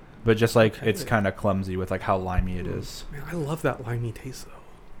wrong, but just like Okay. it's kind of clumsy with like how limey it is. Man, I love that limey taste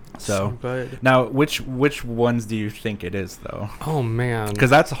though. So good. now, which ones do you think it is though? Oh man. Because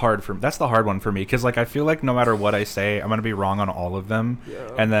that's the hard one for me. Because like I feel like no matter what I say, I'm gonna be wrong on all of them, Yeah.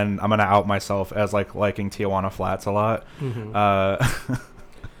 and then I'm gonna out myself as like liking Tijuana Flats a lot. Mm-hmm.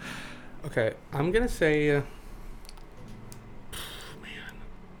 Okay, I'm gonna say. Man,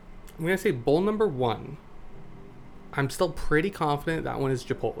 I'm gonna say bowl number 1. I'm still pretty confident that one is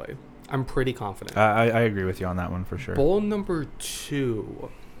Chipotle. I'm pretty confident. I agree with you on that one for sure. Bowl number 2.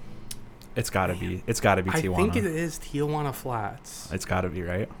 It's gotta be Tijuana. I think it is Tijuana Flats. It's gotta be,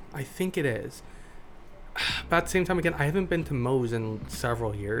 right? I think it is. But at the same time, again, I haven't been to Moe's in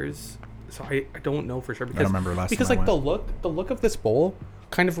several years, so I don't know for sure. Because, I don't remember last because time I like the look of this bowl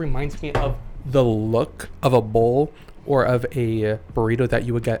kind of reminds me of the look of a bowl or of a burrito that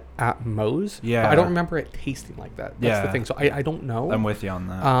you would get at Moe's. Yeah. But I don't remember it tasting like that. That's the Yeah. thing. So I don't know. I'm with you on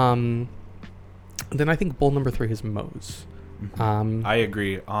that. Then I think bowl number 3 is Moe's. I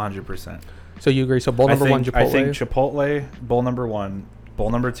agree 100%. So you agree? So bowl number 1, Chipotle. I think Chipotle, bowl number 1, bowl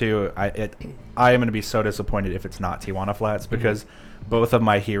number 2. I am going to be so disappointed if it's not Tijuana Flats because both of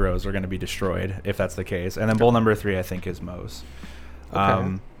my heroes are going to be destroyed if that's the case. And then bowl number 3, I think, is Moe's.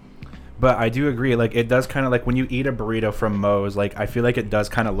 Okay. But I do agree. Like it does kind of like when you eat a burrito from Moe's. Like I feel like it does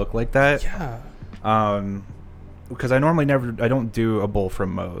kind of look like that. Yeah. Because I don't do a bowl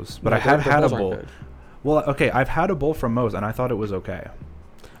from Moe's, but No, I have their had a bowls aren't bowl. good. Well, okay, I've had a bowl from Moe's and I thought it was okay.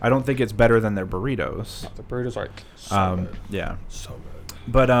 I don't think it's better than their burritos. No, the burritos are so good. Yeah. So good.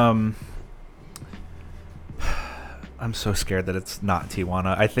 But I'm so scared that it's not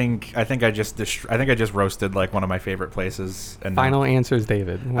Tijuana. I think I just roasted like one of my favorite places. And Final answers,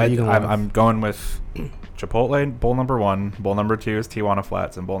 David. What are you going with? I'm going with Chipotle. Bowl number 1. Bowl number 2 is Tijuana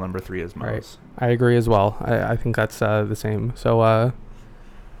Flats, and bowl number 3 is Moe's. Right. I agree as well. I think that's the same. So,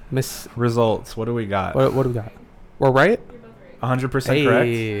 Miss, Results. What do we got? what do we got? We're right. You're both right. 100% correct.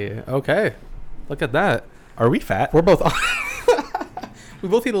 Hey, okay. Look at that. Are we fat? We're both. We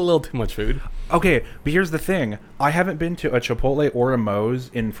both eat a little too much food. Okay, but here's the thing. I haven't been to a Chipotle or a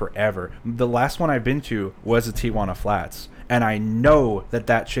Moe's in forever. The last one I've been to was a Tijuana Flats. And I know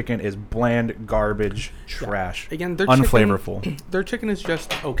that chicken is bland, garbage, trash. Yeah. Again, their unflavorful. Chicken, their chicken is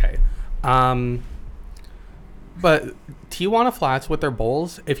just okay. But Tijuana Flats with their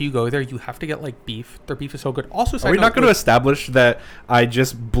bowls, if you go there, you have to get like beef. Their beef is so good. Also, Are we not going to establish that I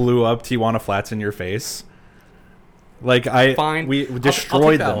just blew up Tijuana Flats in your face? Like Fine. we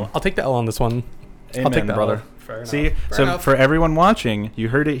destroyed them. I'll take the L on this one. Amen, I'll take the brother. L. Fair See, enough. Fair so enough. for everyone watching, you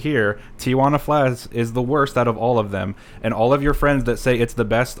heard it here. Tijuana Flats is the worst out of all of them, and all of your friends that say it's the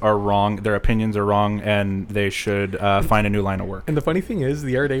best are wrong. Their opinions are wrong, and they should find a new line of work. And the funny thing is,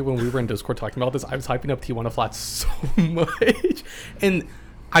 the other day when we were in Discord talking about this, I was hyping up Tijuana Flats so much, and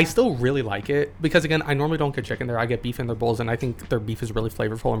I still really like it because, again, I normally don't get chicken there. I get beef in their bowls, and I think their beef is really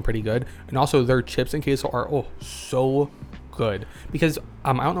flavorful and pretty good. And also, their chips and queso are so good because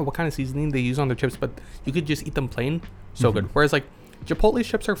I don't know what kind of seasoning they use on their chips, but you could just eat them plain. So good. Whereas like Chipotle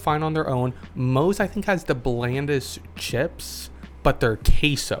chips are fine on their own. Moe's I think has the blandest chips, but their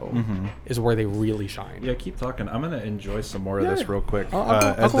queso is where they really shine. Yeah, keep talking. I'm gonna enjoy some more of Yeah, this yeah. real quick. I'll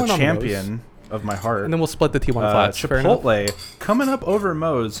go As the in on champion of my heart. And then we'll split the Tijuana Flats. Fair enough? Chipotle coming up over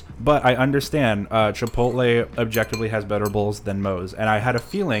Moe's, but I understand Chipotle objectively has better bowls than Moe's, and I had a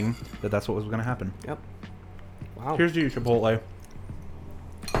feeling that that's what was going to happen. Yep. Wow. Here's to you, Chipotle.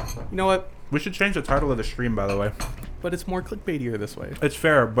 You know what? We should change the title of the stream, by the way. But it's more clickbaitier this way. It's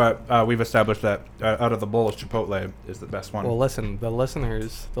fair, but we've established that out of the bowls, Chipotle is the best one. Well, listen, the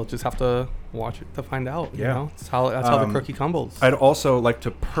listeners, they'll just have to watch it to find out. You Yeah. know? That's how the cookie crumbles. I'd also like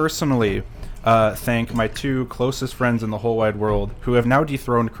to personally thank my 2 closest friends in the whole wide world who have now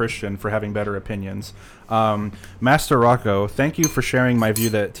dethroned Christian for having better opinions. Master Rocco, thank you for sharing my view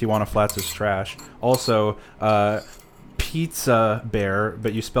that Tijuana Flats is trash. Also, Pizza Bear,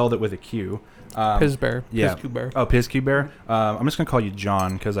 but you spelled it with a Q. Piz Bear. Yeah. Piz Q Bear. Oh, Pizky Bear. I'm just going to call you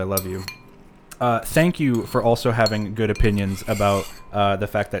John because I love you. Thank you for also having good opinions about the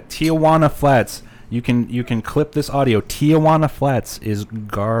fact that Tijuana Flats, you can clip this audio. Tijuana Flats is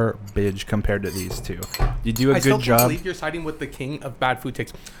garbage compared to these 2. You do a I still good can't job. believe you're siding with the king of bad food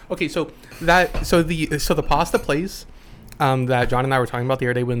takes. Okay, so the pasta place that John and I were talking about the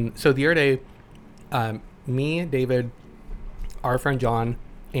other day me, David, our friend John,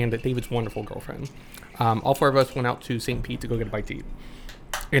 and David's wonderful girlfriend, all 4 of us went out to St. Pete to go get a bite to eat.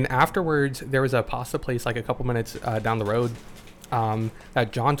 And afterwards, there was a pasta place like a couple minutes down the road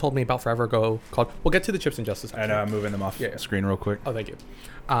that John told me about forever ago called. We'll get to the chips in just a second. I know, I'm moving them off screen real quick. Oh, thank you.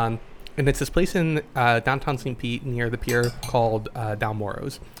 And it's this place in downtown St. Pete near the pier called Down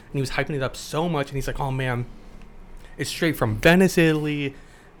Moro's. And he was hyping it up so much, and he's like, "Oh man, it's straight from Venice, Italy.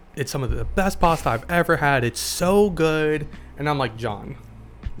 It's some of the best pasta I've ever had. It's so good. And I'm like, John,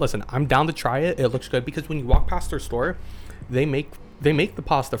 listen, I'm down to try it. It looks good because when you walk past their store, they make the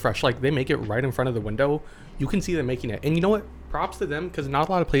pasta fresh. Like they make it right in front of the window. You can see them making it. And you know what? Props to them because not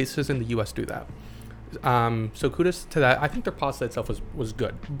a lot of places in the US do that. So kudos to that. I think their pasta itself was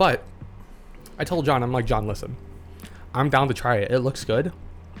good. But I told John, I'm like, John, listen, I'm down to try it. It looks good.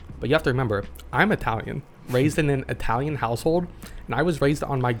 But you have to remember, I'm Italian, raised in an Italian household, and I was raised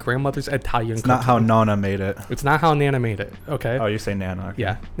on my grandmother's Italian It's cooking. not how Nana made it. It's not how Nana made it, okay? Oh, you say Nana. Okay.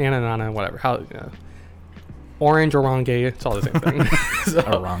 Yeah, Nana, whatever. Orange, orange, it's all the same thing. So,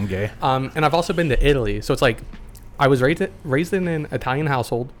 Orange. and I've also been to Italy, so it's like I was raised in an Italian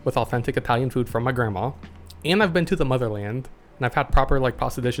household with authentic Italian food from my grandma, and I've been to the motherland, and I've had proper like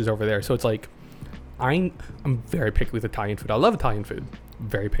pasta dishes over there. So it's like I'm very picky with Italian food. I love Italian food.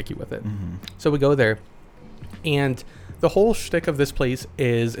 Very picky with it. Mm-hmm. So we go there, and the whole shtick of this place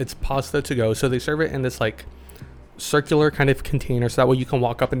is it's pasta to go. So they serve it in this like circular kind of container, so that way you can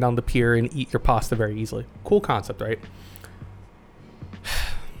walk up and down the pier and eat your pasta very easily. Cool concept, right?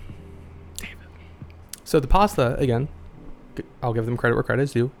 David. So the pasta, again, I'll give them credit where credit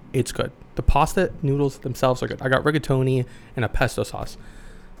is due. It's good. The pasta noodles themselves are good. I got rigatoni and a pesto sauce.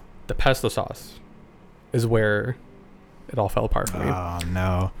 The pesto sauce is where it all fell apart for me. Oh,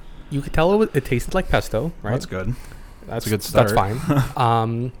 no. You could tell it tasted like pesto, right? That's good. That's a good start. That's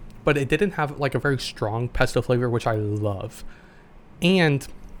fine. But it didn't have like a very strong pesto flavor, which I love. And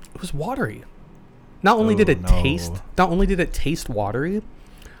it was watery. Not only did it taste watery,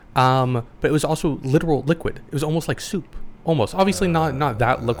 but it was also literal liquid. It was almost like soup. Almost. Obviously not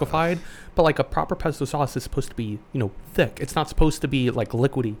that liquefied, but like a proper pesto sauce is supposed to be, thick. It's not supposed to be like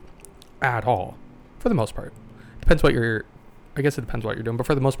liquidy at all, for the most part. I guess it depends what you're doing, but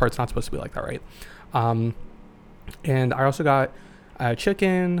for the most part, it's not supposed to be like that, right? And I also got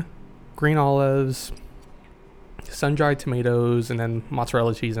chicken, green olives, sun-dried tomatoes, and then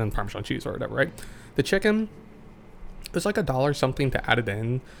mozzarella cheese and Parmesan cheese or whatever, right? The chicken, it was like $1 something to add it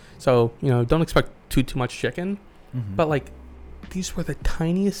in. So, don't expect too much chicken. Mm-hmm. But like, these were the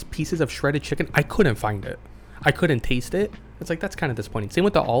tiniest pieces of shredded chicken. I couldn't find it. I couldn't taste it. It's like, that's kind of disappointing. Same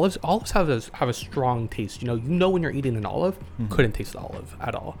with the olives. Olives have a strong taste. You know when you're eating an olive. Mm-hmm. Couldn't taste the olive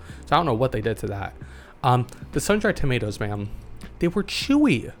at all. So I don't know what they did to that. The sun-dried tomatoes, man, they were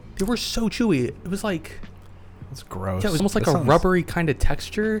chewy. They were so chewy. It was like, that's gross. yeah, it was almost like a rubbery kind of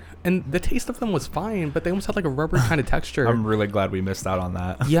texture. And the taste of them was fine, but they almost had like a rubbery kind of texture. I'm really glad we missed out on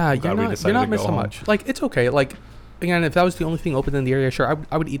that. Yeah, you're not missing much. Like, it's okay. Like, again, if that was the only thing open in the area, sure,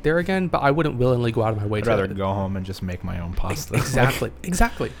 I would eat there again, but I wouldn't willingly go out of my way I'd to rather go home and just make my own pasta.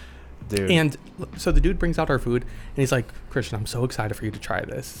 Exactly. Dude. And so the dude brings out our food, and he's like, Christian, I'm so excited for you to try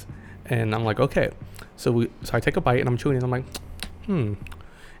this. And I'm like, okay. So I take a bite, and I'm chewing it, and I'm like, And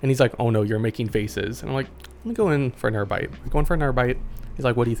he's like, oh no, you're making faces. And I'm like, let me go in for another bite. I go in for another bite. He's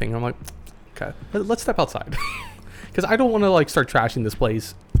like, what do you think? And I'm like, okay, let's step outside. Because I don't want to like start trashing this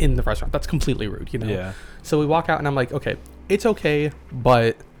place in the restaurant. That's completely rude, Yeah. So we walk out, and I'm like, okay, it's okay,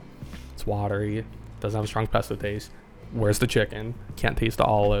 but it's watery. Doesn't have a strong pesto taste. Where's the chicken? Can't taste the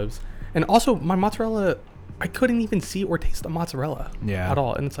olives. And also, my mozzarella, I couldn't even see or taste the mozzarella at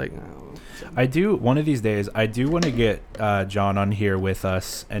all. And it's like, one of these days, I do want to get John on here with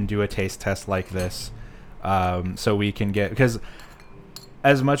us and do a taste test like this, so we can because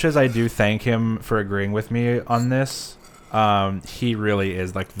as much as I do thank him for agreeing with me on this, he really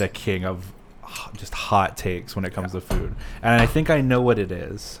is like the king of just hot takes when it comes to food. And I think I know what it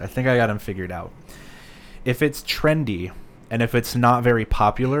is. I think I got him figured out. If it's trendy and if it's not very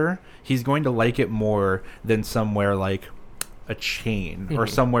popular, he's going to like it more than somewhere like a chain or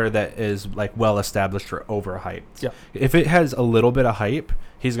somewhere that is like well established or overhyped. Yeah. If it has a little bit of hype,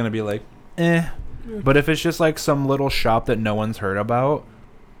 he's going to be like, eh. But if it's just like some little shop that no one's heard about,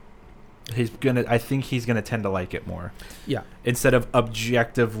 I think he's gonna tend to like it more. Yeah. Instead of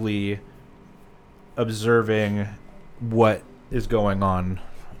objectively observing what is going on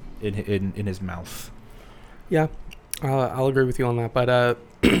in his mouth. Yeah, I'll agree with you on that. But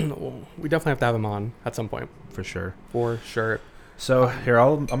we definitely have to have him on at some point. For sure. So here,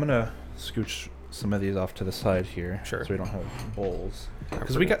 I'm gonna scooch some of these off to the side here. Sure. So we don't have bowls.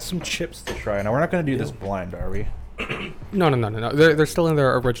 Because we got some chips to try. Now we're not gonna do this blind, are we? No. They're still in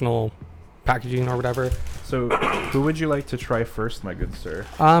their original packaging or whatever. So who would you like to try first, my good sir?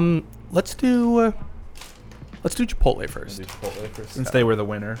 Let's do Chipotle first. Since they were the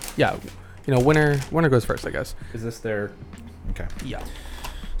winner. Yeah, winner goes first, I guess. Is this their? Okay. Yeah.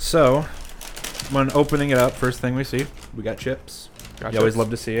 So when opening it up, first thing we see, we got chips. You always love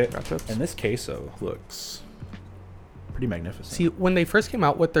to see it. Got chips. And this queso looks pretty magnificent. See, when they first came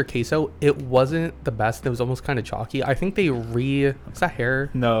out with their queso, it wasn't the best. It was almost kind of chalky. I think is that hair?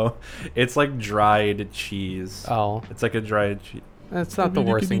 No, it's like dried cheese. Oh, It's like a dried cheese. that's not the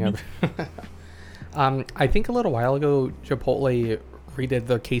worst thing ever. I think a little while ago, Chipotle redid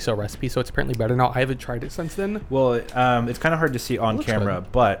the queso recipe, so it's apparently better now. I haven't tried it since then. Well, it's kind of hard to see on Looks camera,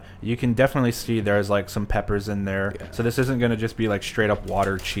 good. but you can definitely see there's like some peppers in there. Yeah. So this isn't going to just be like straight up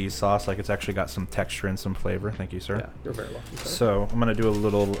water cheese sauce. Like it's actually got some texture and some flavor. Thank you, sir. Yeah, you're very welcome. Sir. So I'm going to do a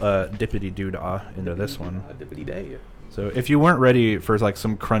little dippity doo-dah into this one. Dippity day. So if you weren't ready for like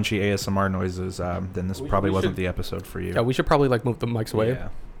some crunchy ASMR noises, then this probably we wasn't should- the episode for you. Yeah, we should probably like move the mics away. Yeah.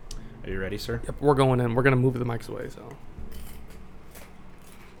 Are you ready, sir? Yep, we're going in. We're gonna move the mics away. So.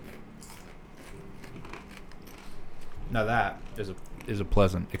 Now that is a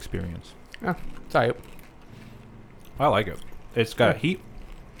pleasant experience. Yeah, it's alright. I like it. It's got Yeah. heat.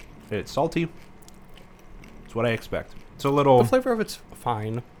 It's salty. It's what I expect. It's a little. The flavor of it's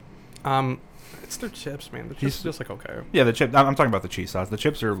fine. It's their chips, man. The chips He's- are just like okay. Yeah, the chip. I'm talking about the cheese sauce. The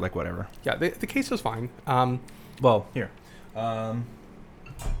chips are like whatever. Yeah, the queso's fine. Well, here.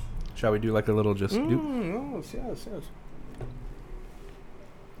 Shall we do like a little just? Yes.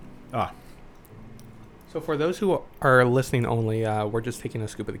 Ah, So for those who are listening only, we're just taking a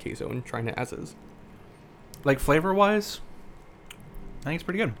scoop of the queso and trying it as is. like flavor wise, I think it's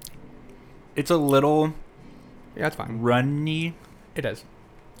pretty good. It's a little Yeah, it's fine. runny. It is.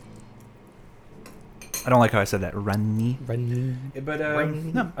 I don't like how I said that. Runny. But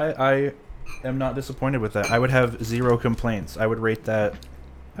Runny. no, I am not disappointed with that. I would have 0 complaints. I would rate that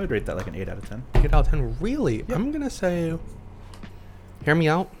like an 8 out of 10. 8 out of 10. Really? Yeah. I'm gonna say. Hear me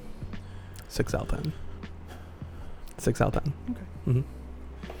out. 6 out of 10. 6 out of 10. Okay. Mm-hmm.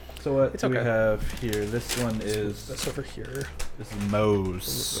 So what It's do we okay. have here? This one is That's over here. this is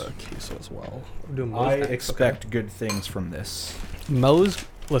Moe's. The queso as well. We're doing Moe's I next, expect good things from this. okay. Moe's.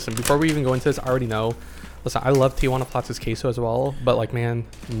 Listen, before we even go into this, I already know. Listen, I love Tijuana Plaza's queso as well, but like, man,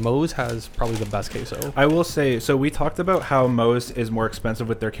 Moe's has probably the best queso. I will say, so we talked about how Moe's is more expensive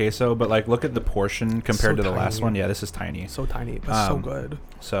with their queso, but like look at the portion compared So to the last tiny. one. Yeah, this is tiny. So tiny, but so Um, good.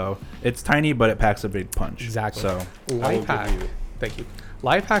 So it's tiny, but it packs a big punch. Exactly. So I will Life give hack. you- Thank you.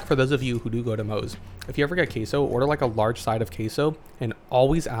 Life hack for those of you who do go to Moe's. If you ever get queso, order like a large side of queso and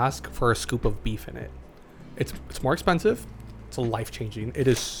always ask for a scoop of beef in it. It's more expensive. It's life changing. It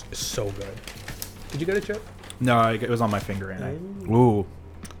is so good. Did you get a chip? No, it was on my finger, and ooh.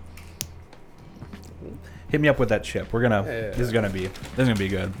 Hit me up with that chip. We're gonna. Yeah. This is gonna be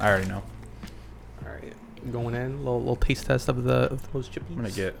good. I already know. All right, going in. Little taste test of the Moe's chip. I'm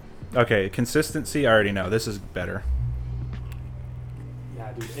gonna get. Okay, consistency. I already know. This is better.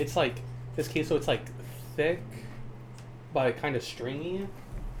 Yeah, dude. It's like this queso. It's like thick, but kind of stringy.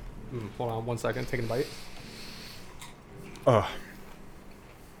 Hold on 1 second. Taking a bite. Oh.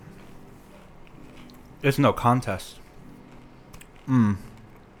 It's no contest.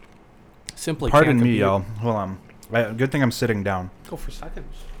 Simply. Pardon can't me, compete. y'all. Hold on. Good thing I'm sitting down. Go for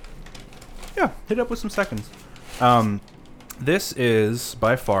seconds. Yeah, hit it up with some seconds. This is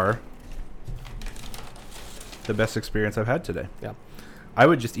by far the best experience I've had today. Yeah. I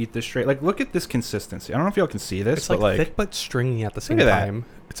would just eat this straight. Like, look at this consistency. I don't know if y'all can see this, It's but like like thick but stringy at the same Look at that. time.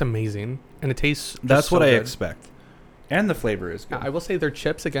 It's amazing, and it tastes. just that's so what I good. expect. And the flavor is good. Yeah, I will say their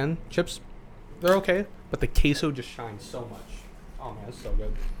chips again. Chips, they're okay, but the queso just shines so much. Oh man, it's so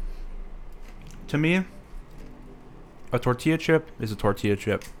good. To me, a tortilla chip is a tortilla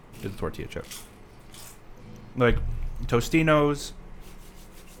chip is a tortilla chip. Like Tostino's,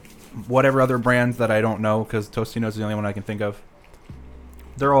 whatever other brands that I don't know, because Tostino's is the only one I can think of.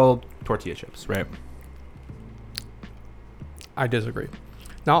 They're all tortilla chips, right? I disagree.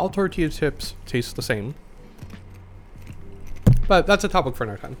 Not all tortilla chips taste the same, but that's a topic for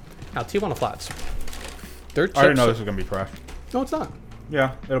another time. Now, Tijuana Flats. Their chips. I already know this is gonna be trash. No, it's not.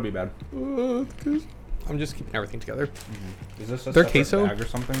 Yeah, it'll be bad. I'm just keeping everything together. Is this a Their separate queso? bag or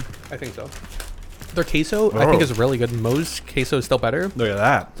something? I think so. Their queso, I think, Oh. is really good. Moe's queso is still better. Look at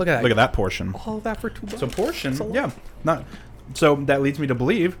that. Look at that. Look at that portion. All of that for $2. So portion, That's a lot. yeah, not. So that leads me to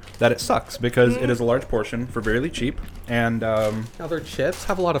believe that it sucks because it is a large portion for very cheap, and Now their chips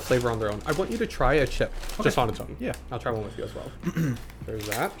have a lot of flavor on their own. I want you to try a chip just on its own. Yeah. I'll try one with you as well. There's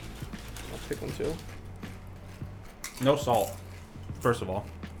that. I'll take one too. no salt. First of all,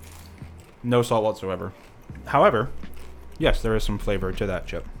 no salt whatsoever. However, yes, there is some flavor to that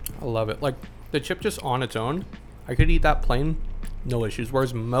chip. I love it. Like the chip just on its own, I could eat that plain, no issues.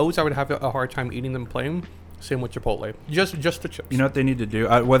 Whereas Moe's, I would have a hard time eating them plain. Same with Chipotle. Just the chips. You know what they need to do?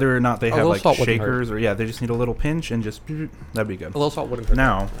 Whether or not they have little like salt wouldn't hurt. shakers or yeah, they just need a little pinch and just that'd be good. A little salt wouldn't hurt.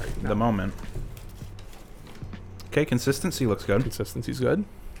 Now, All right, the moment. Okay, consistency looks good. Consistency's good.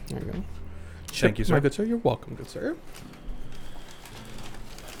 There you go. Thank you, sir. My good sir. You're welcome, good sir.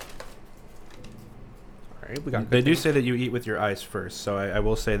 All right, we got. They do say that you eat with your eyes first, so I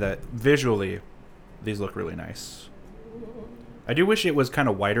will say that visually, these look really nice. I do wish it was kind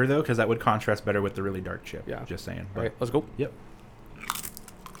of whiter though, because that would contrast better with the really dark chip. Yeah. Just saying. All right, let's go. Yep.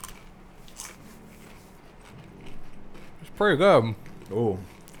 It's pretty good. Oh,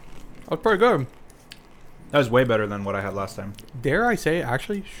 That's pretty good. that was way better than what I had last time. Dare I say,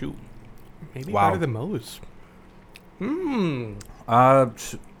 actually, shoot, maybe Wow. better than most. Mmm,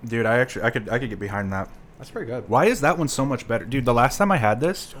 Dude, I could get behind that. that's pretty good. Why is that one so much better, dude? The last time I had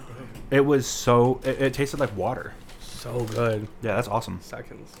this, it was it tasted like water. So good. Yeah, that's awesome.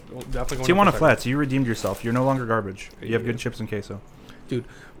 Seconds. Well, definitely going Tijuana up to Flats, you redeemed yourself. You're no longer garbage. You have good chips and queso. seconds. Dude.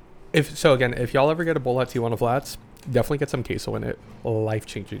 If y'all ever get a bowl at Tijuana Flats, definitely get some queso in it. Life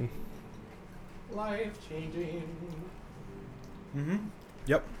changing. Life changing. Mm-hmm.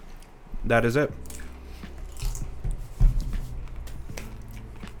 Yep. That is it.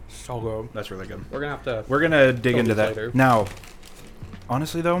 So good. That's really good. We're gonna have to. We're gonna dig Tell into me that later. now.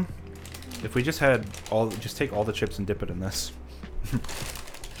 Honestly, though, if we just take all the chips and dip it in this.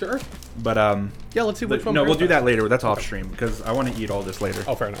 Sure. But Yeah, let's see which one. no, we'll brings do that back. later. That's off stream because I want to eat all this later.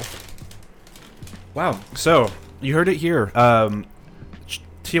 Oh, fair enough. Wow. So you heard it here.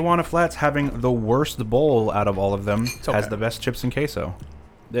 Tijuana Flats having the worst bowl out of all of them okay. has the best chips and queso.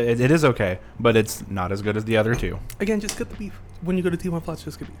 It is okay, but it's not as good as the other two. Again, just get the beef. When you go to Tijuana Flats,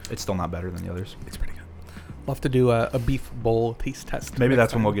 just get beef. It's still not better than the others. It's pretty good. Love to do a beef bowl taste test. Maybe next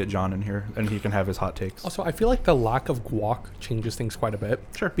that's when time. we'll get John in here and he can have his hot takes. Also, I feel like the lack of guac changes things quite a bit.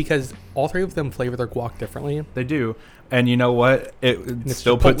 Sure. Because all three of them flavor their guac differently. They do. And you know what? It it's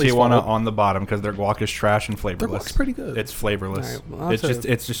still put Chipotle's Tijuana fault. on the bottom because their guac is trash and Their flavorless. guac's pretty good. It's flavorless. All right, well, that's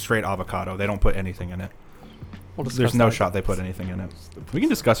it's just straight avocado. They don't put anything in it. We'll discuss There's no that. shot they put anything in it. We can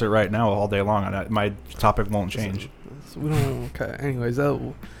discuss it right now all day long. My topic won't change. We don't. Okay. Anyways,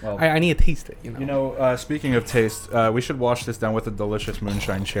 Well, I need to taste it. You know. You know, speaking of taste, we should wash this down with a delicious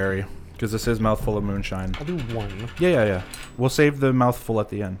moonshine cherry because this is mouthful of moonshine. I'll do one. Yeah. We'll save the mouthful at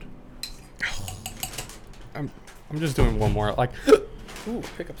the end. I'm just doing one more. Like, ooh,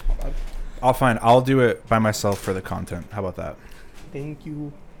 hiccup's not bad. I'll do it by myself for the content. How about that? Thank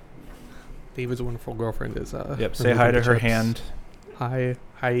you. David's wonderful girlfriend is. Yep. Say hi to her hand. Hi,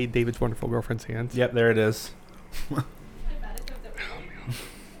 David's wonderful girlfriend's hand. Yep, there it is.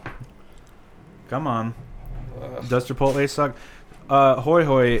 Come on. Does Chipotle suck? Hoy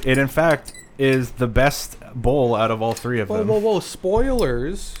hoy, it in fact is the best bowl out of all three of them. Whoa!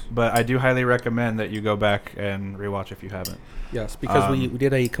 Spoilers. But I do highly recommend that you go back and rewatch if you haven't. Yes, because we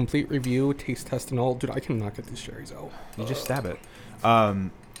did a complete review, taste test, and all. Dude, I cannot get these cherries out. You just stab it.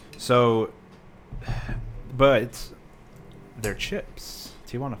 But they're chips.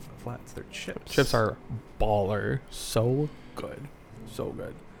 Tijuana Flats, they're chips. Chips are baller. So good. So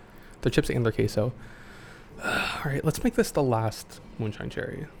good. The chips and their queso. All right, let's make this the last moonshine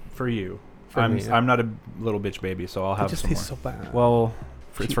cherry. for you. For me, yeah. I'm not a little bitch baby, so I'll It have just some more. tastes so bad. Well,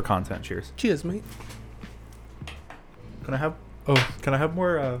 it's for content. Cheers. Cheers, mate. Can I have? Oh, Can I have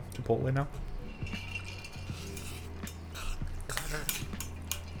more Chipotle now?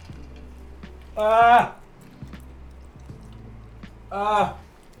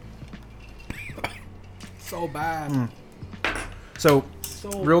 so bad. So, So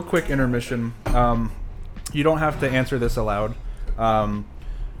real quick intermission. You don't have to answer this aloud.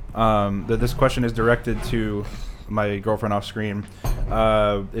 This question is directed to my girlfriend off screen.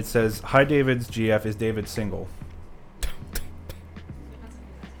 It says, "Hi, David's GF. Is David single?"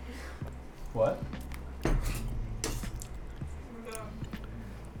 What?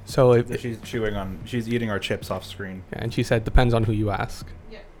 So if She's chewing on. She's eating our chips off screen. yeah, and she said depends on who you ask.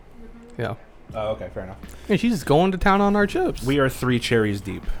 Yeah. Yeah. Oh, okay, fair enough. And she's just going to town on our chips. We are 3 cherries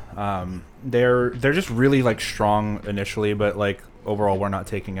deep. They're just really like strong initially, but like overall we're not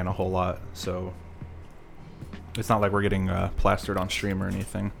taking in a whole lot, so it's not like we're getting plastered on stream or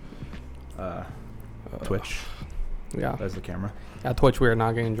anything. Twitch, yeah. that's the camera. At Twitch, we are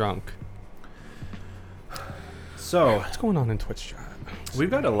not getting drunk. So What's going on in Twitch chat? we've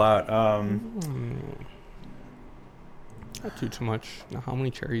got a lot. Not too much. Now, how many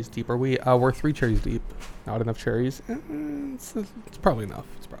cherries deep are we? We're 3 cherries deep. Not enough cherries. It's probably enough.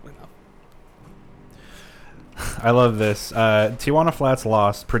 It's probably enough. I love this. Tijuana Flats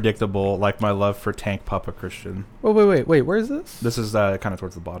lost, predictable, like my love for Tank Papa Christian. Wait. Where is this? This is kind of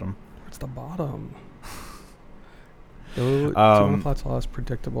towards the bottom. It's the bottom. Tijuana Flats lost,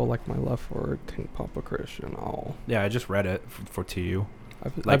 predictable, like my love for Tank Papa Christian. Oh. Yeah, I just read it for TU.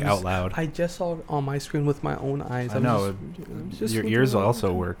 like out loud. I just saw it on my screen with my own eyes. I know. Your ears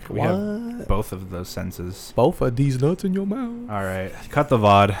also work. We have What? both of those senses. Both of these nuts in your mouth. All right, cut the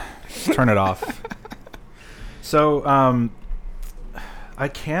VOD. Turn it off. So, I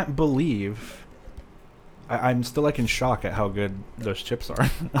can't believe I'm still like in shock at how good those chips are.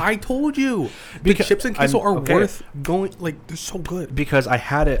 I told you. The chips and queso are worth going. Like, they're so good. Because I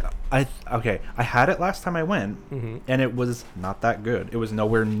had it. I had it last time I went, Mm-hmm. and it was not that good. It was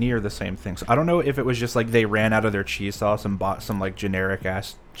nowhere near the same thing. So I don't know if it was just like they ran out of their cheese sauce and bought some like generic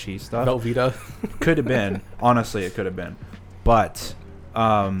ass cheese stuff. Velveeta. Could have been. Honestly, it could have been. But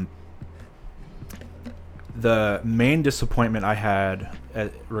the main disappointment I had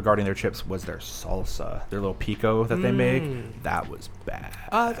regarding their chips was their salsa, their little pico that they make. That was bad.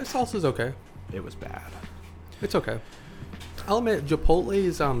 Their salsa's okay. It was bad. It's okay. I'll admit,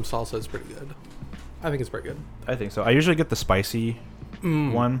 Chipotle's salsa is pretty good. I think it's pretty good. I think so. I usually get the spicy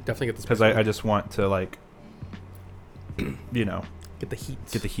one. Definitely get the Because spicy I just want to, like, you know, get the heat.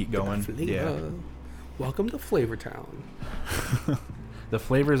 get the heat Get the going. flavor. Yeah. Welcome to Flavor Town. The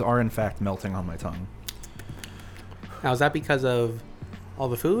flavors are, in fact, melting on my tongue. Now, is that because of all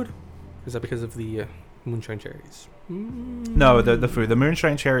the food? Is that because of the moonshine cherries? No, the food. The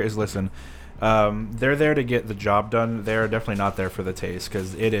moonshine cherry is, listen, they're there to get the job done. They're definitely not there for the taste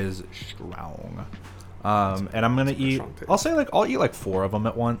because it is strong. And I'm gonna eat. I'll say like I'll eat like 4 of them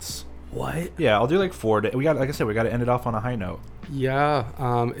at once. What? Yeah, I'll do like 4. We got, like I said, we got to end it off on a high note.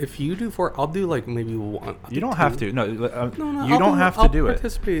 Yeah. If you do 4, I'll do like maybe 1. You don't have to. No, No. you don't have to do it.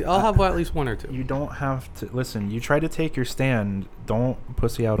 Participate. I'll have at least 1 or 2. You don't have to. Listen, you try to take your stand. Don't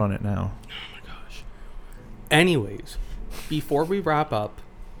pussy out on it now. Oh my gosh. Anyways, before we wrap up,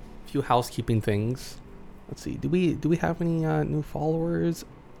 a few housekeeping things. Let's see. Do we have any new followers?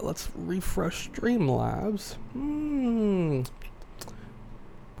 Let's refresh Streamlabs.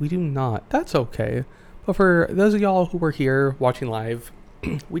 We do not. That's okay. But for those of y'all who were here watching live,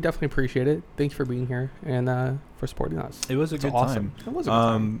 we definitely appreciate it. Thank you for being here and for supporting us. It was a good time. It was a good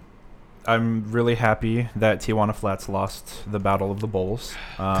time. I'm really happy that Tijuana Flats lost the Battle of the Bowls.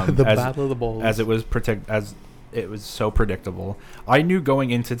 Battle of the Bowls. As it was so predictable. I knew going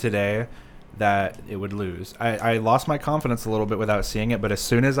into today that it would lose. I lost my confidence a little bit without seeing it, but as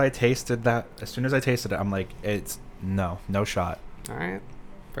soon as I tasted it, I'm like, it's no shot. All right.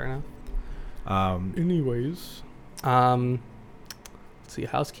 Fair enough. Anyways, let's see,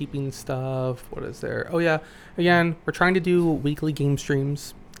 housekeeping stuff. What is there? Oh yeah, again, we're trying to do weekly game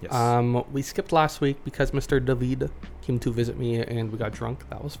streams. Yes. We skipped last week because Mr. David came to visit me and we got drunk.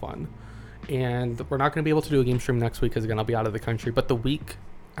 That was fun. And we're not going to be able to do a game stream next week because again, I'll be out of the country. But the week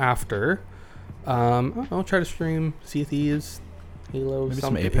after, I'll try to stream Sea of Thieves, Halo, Maybe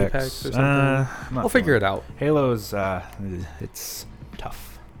some some Apex. or something. We'll figure it out. Halo's it's tough.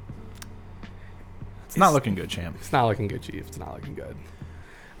 It's not looking good, champ. It's not looking good, Chief. It's not looking good.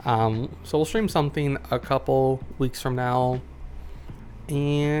 So we'll stream something a couple weeks from now.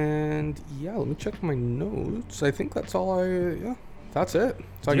 And yeah, let me check my notes. I think that's all that's it.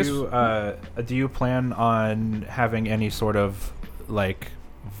 So do you plan on having any sort of like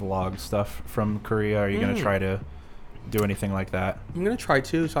vlog stuff from Korea? Are you going to try to do anything like that? I'm going to try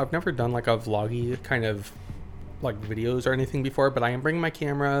to. So I've never done like a vloggy kind of like videos or anything before, but I am bringing my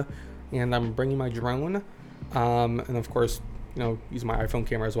camera and I'm bringing my drone. And of course, use my iPhone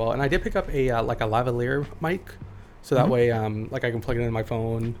camera as well. And I did pick up a like a lavalier mic. So that way, like I can plug it into my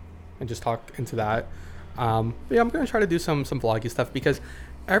phone and just talk into that. But yeah, I'm going to try to do some vloggy stuff because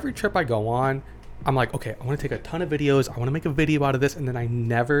every trip I go on, I'm like, okay, I want to take a ton of videos. I want to make a video out of this. And then I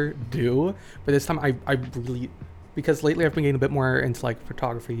never do. But this time I really, because lately I've been getting a bit more into like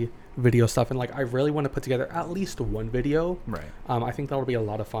photography, video stuff. And like, I really want to put together at least one video. Right. I think that'll be a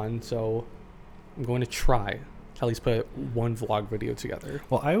lot of fun. So I'm going to try at least put one vlog video together.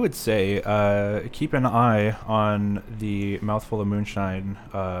 Well, I would say keep an eye on the Mouthful of Moonshine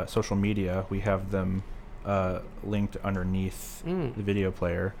social media. We have them linked underneath the video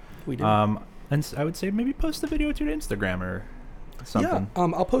player. We do. And I would say maybe post the video to Instagram or something. Yeah,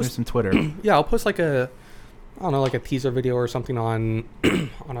 I'll post maybe some Twitter. Yeah, I'll post like a teaser video or something on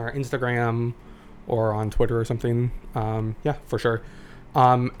on our Instagram or on Twitter or something. Yeah, for sure.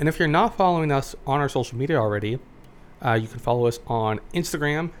 And if you're not following us on our social media already, you can follow us on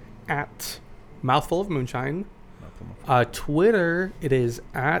Instagram at Mouthful of Moonshine. Twitter, it is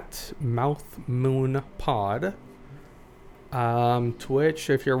at MouthMoonPod. Twitch,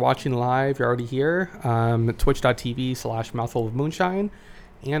 if you're watching live, you're already here. Twitch.tv/Mouthful of Moonshine.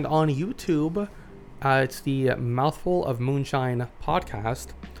 And on YouTube, it's the Mouthful of Moonshine podcast.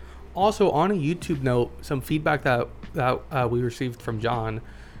 Also, on a YouTube note, some feedback that that we received from John.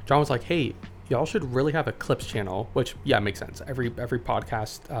 John was like, "Hey, y'all should really have a clips channel," which makes sense. Every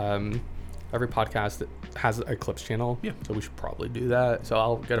podcast has a clips channel. Yeah. So we should probably do that. So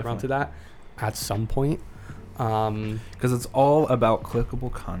I'll get around to that at some point. Because it's all about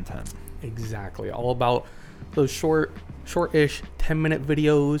clickable content. Exactly. All about those short-ish 10-minute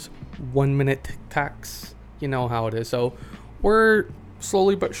videos, 1-minute TikToks. You know how it is. So we're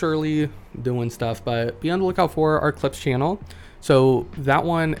slowly but surely doing stuff, but be on the lookout for our clips channel. So that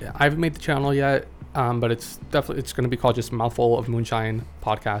one, I haven't made the channel yet, but it's going to be called just Mouthful of Moonshine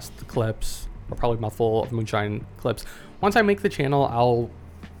Podcast Clips, or probably Mouthful of Moonshine Clips. Once I make the channel, I'll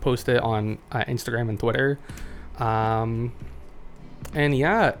post it on Instagram and Twitter.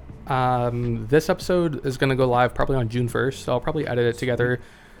 This episode is going to go live probably on June 1st, so I'll probably edit it together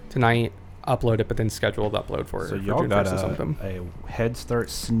tonight, upload it, but then schedule the upload for y'all June got 1st or something. a head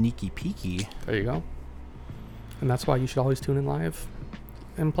start, sneaky peeky. There you go. And that's why you should always tune in live.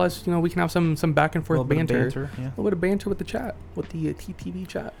 And plus, we can have some back and forth banter. Yeah. A little bit of banter with the chat, with the TTV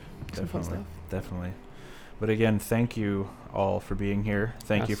chat. Some fun stuff. Definitely. But again, thank you all for being here.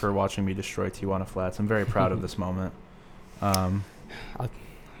 Thank you for watching me destroy Tijuana Flats. I'm very proud of this moment. I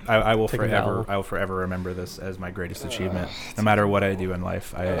will forever remember this as my greatest achievement. No matter what I do in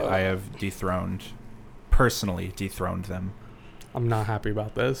life, I have personally dethroned them. I'm not happy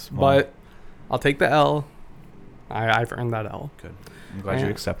about this, but I'll take the L. I've earned that L. Good. I'm glad you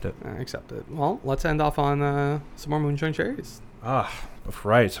accept it. I accept it. Well, let's end off on some more moonshine cherries.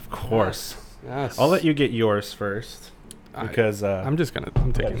 Right, of course. Yes. I'll let you get yours first because I'm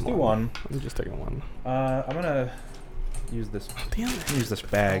taking one. I'm just taking one. I'm gonna use this. Use this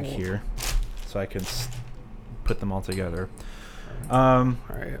bag here, so I can put them all together. All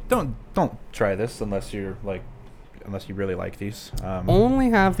right. Don't try this unless you really like these.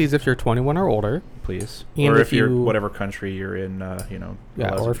 Only have these if you're 21 or older, please. And or if you're whatever country you're in,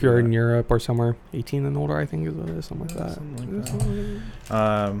 Yeah, or if you're in Europe or somewhere, 18 and older, I think is what it is, something like that. Something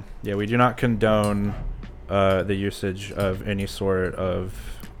like that. We do not condone the usage of any sort of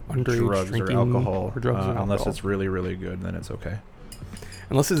drugs or alcohol, unless it's really, really good. Then it's okay.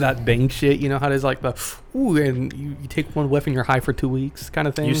 Unless it's that bang shit, you know how it is, like the and you take one whiff and you're high for 2 weeks kind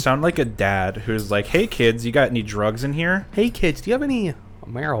of thing. You sound like a dad who's like, "Hey kids, you got any drugs in here? Hey kids, do you have any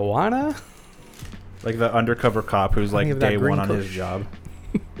marijuana?" Like the undercover cop who's like day one on Kush. his job.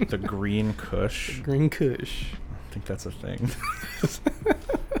 The green Kush. The green Kush. I think that's a thing.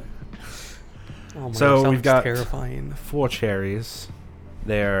 Oh my So gosh, we've got terrifying. 4 cherries.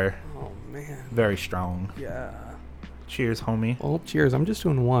 They're Man. very strong. Yeah. Cheers, homie. Well, cheers. I'm just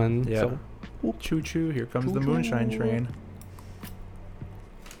doing one. Yeah. So, Choo choo. Here comes the Choo-choo. moonshine train.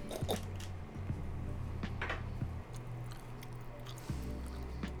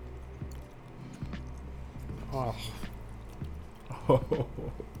 oh.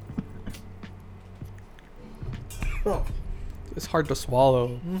 It's hard to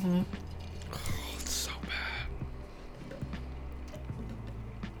swallow. Mm-hmm. Oh, it's so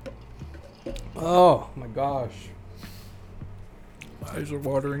bad. Oh my gosh. Eyes are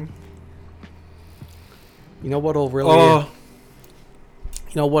watering. You know what'll really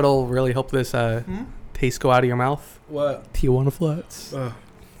help this taste go out of your mouth? What? Tijuana Flats.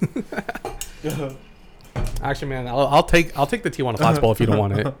 Actually, man, I'll take the Tijuana Flats bowl if you don't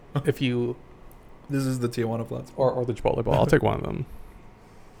want it. If you This is the Tijuana Flats. or the Chipotle bowl, I'll take one of them.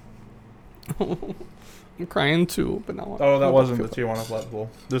 I'm crying too, but now Oh, that wasn't the Tijuana Flats bowl.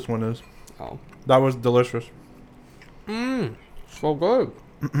 This one is. Oh. That was delicious. So good.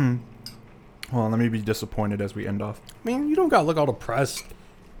 Well, let me be disappointed as we end off. Man, you don't gotta look all depressed.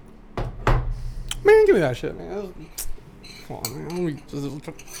 Man, give me that shit, man. Come on, man. Let me just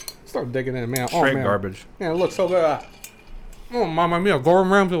start digging in, man. Straight man. garbage. Man, it looks so good. Oh, Mama Mia.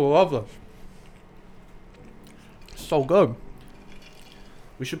 Gordon Ramsay will love this. So good.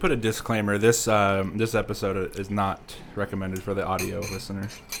 We should put a disclaimer. This episode is not recommended for the audio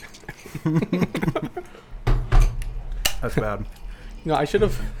listeners. That's bad. I should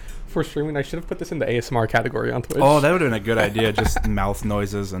have, for streaming, I should have put this in the ASMR category on Twitch. Oh, that would have been a good idea. Just mouth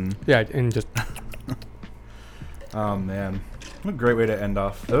noises and... Yeah, and just... Oh, man. What a great way to end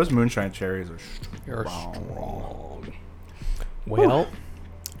off. Those moonshine cherries are You're strong. strong. Well,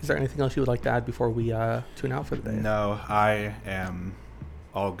 is there anything else you would like to add before we tune out for the day? No, I am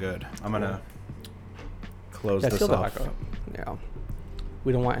all good. I'm going to close this seal that off. back up. Yeah.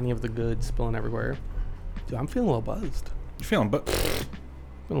 We don't want any of the good spilling everywhere. Dude, I'm feeling a little buzzed. You feeling Feeling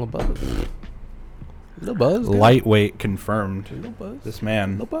a little buzzed. A little buzzed. dude. lightweight confirmed. A little buzzed. This A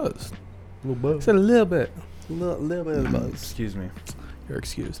man. little buzzed. A little buzz. Said a little bit. A little bit of buzz. Excuse me. You're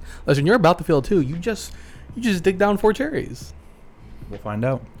excused. Listen, you're about to feel it too. You just You just dig down 4 cherries. We'll find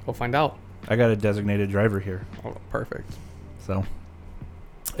out. We'll find out. I got a designated driver here. Oh, perfect. So,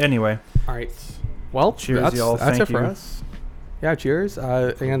 anyway. All right. Well, Cheers, y'all. That's Thank it for you. us. Yeah, cheers.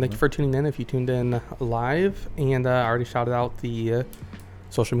 Again, thank you for tuning in if you tuned in live. And I already shouted out the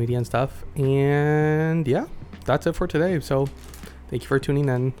social media and stuff. And yeah, that's it for today. So thank you for tuning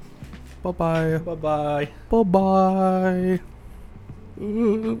in. Bye-bye. Bye-bye. Bye-bye.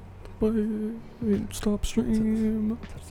 Bye. Stop stream.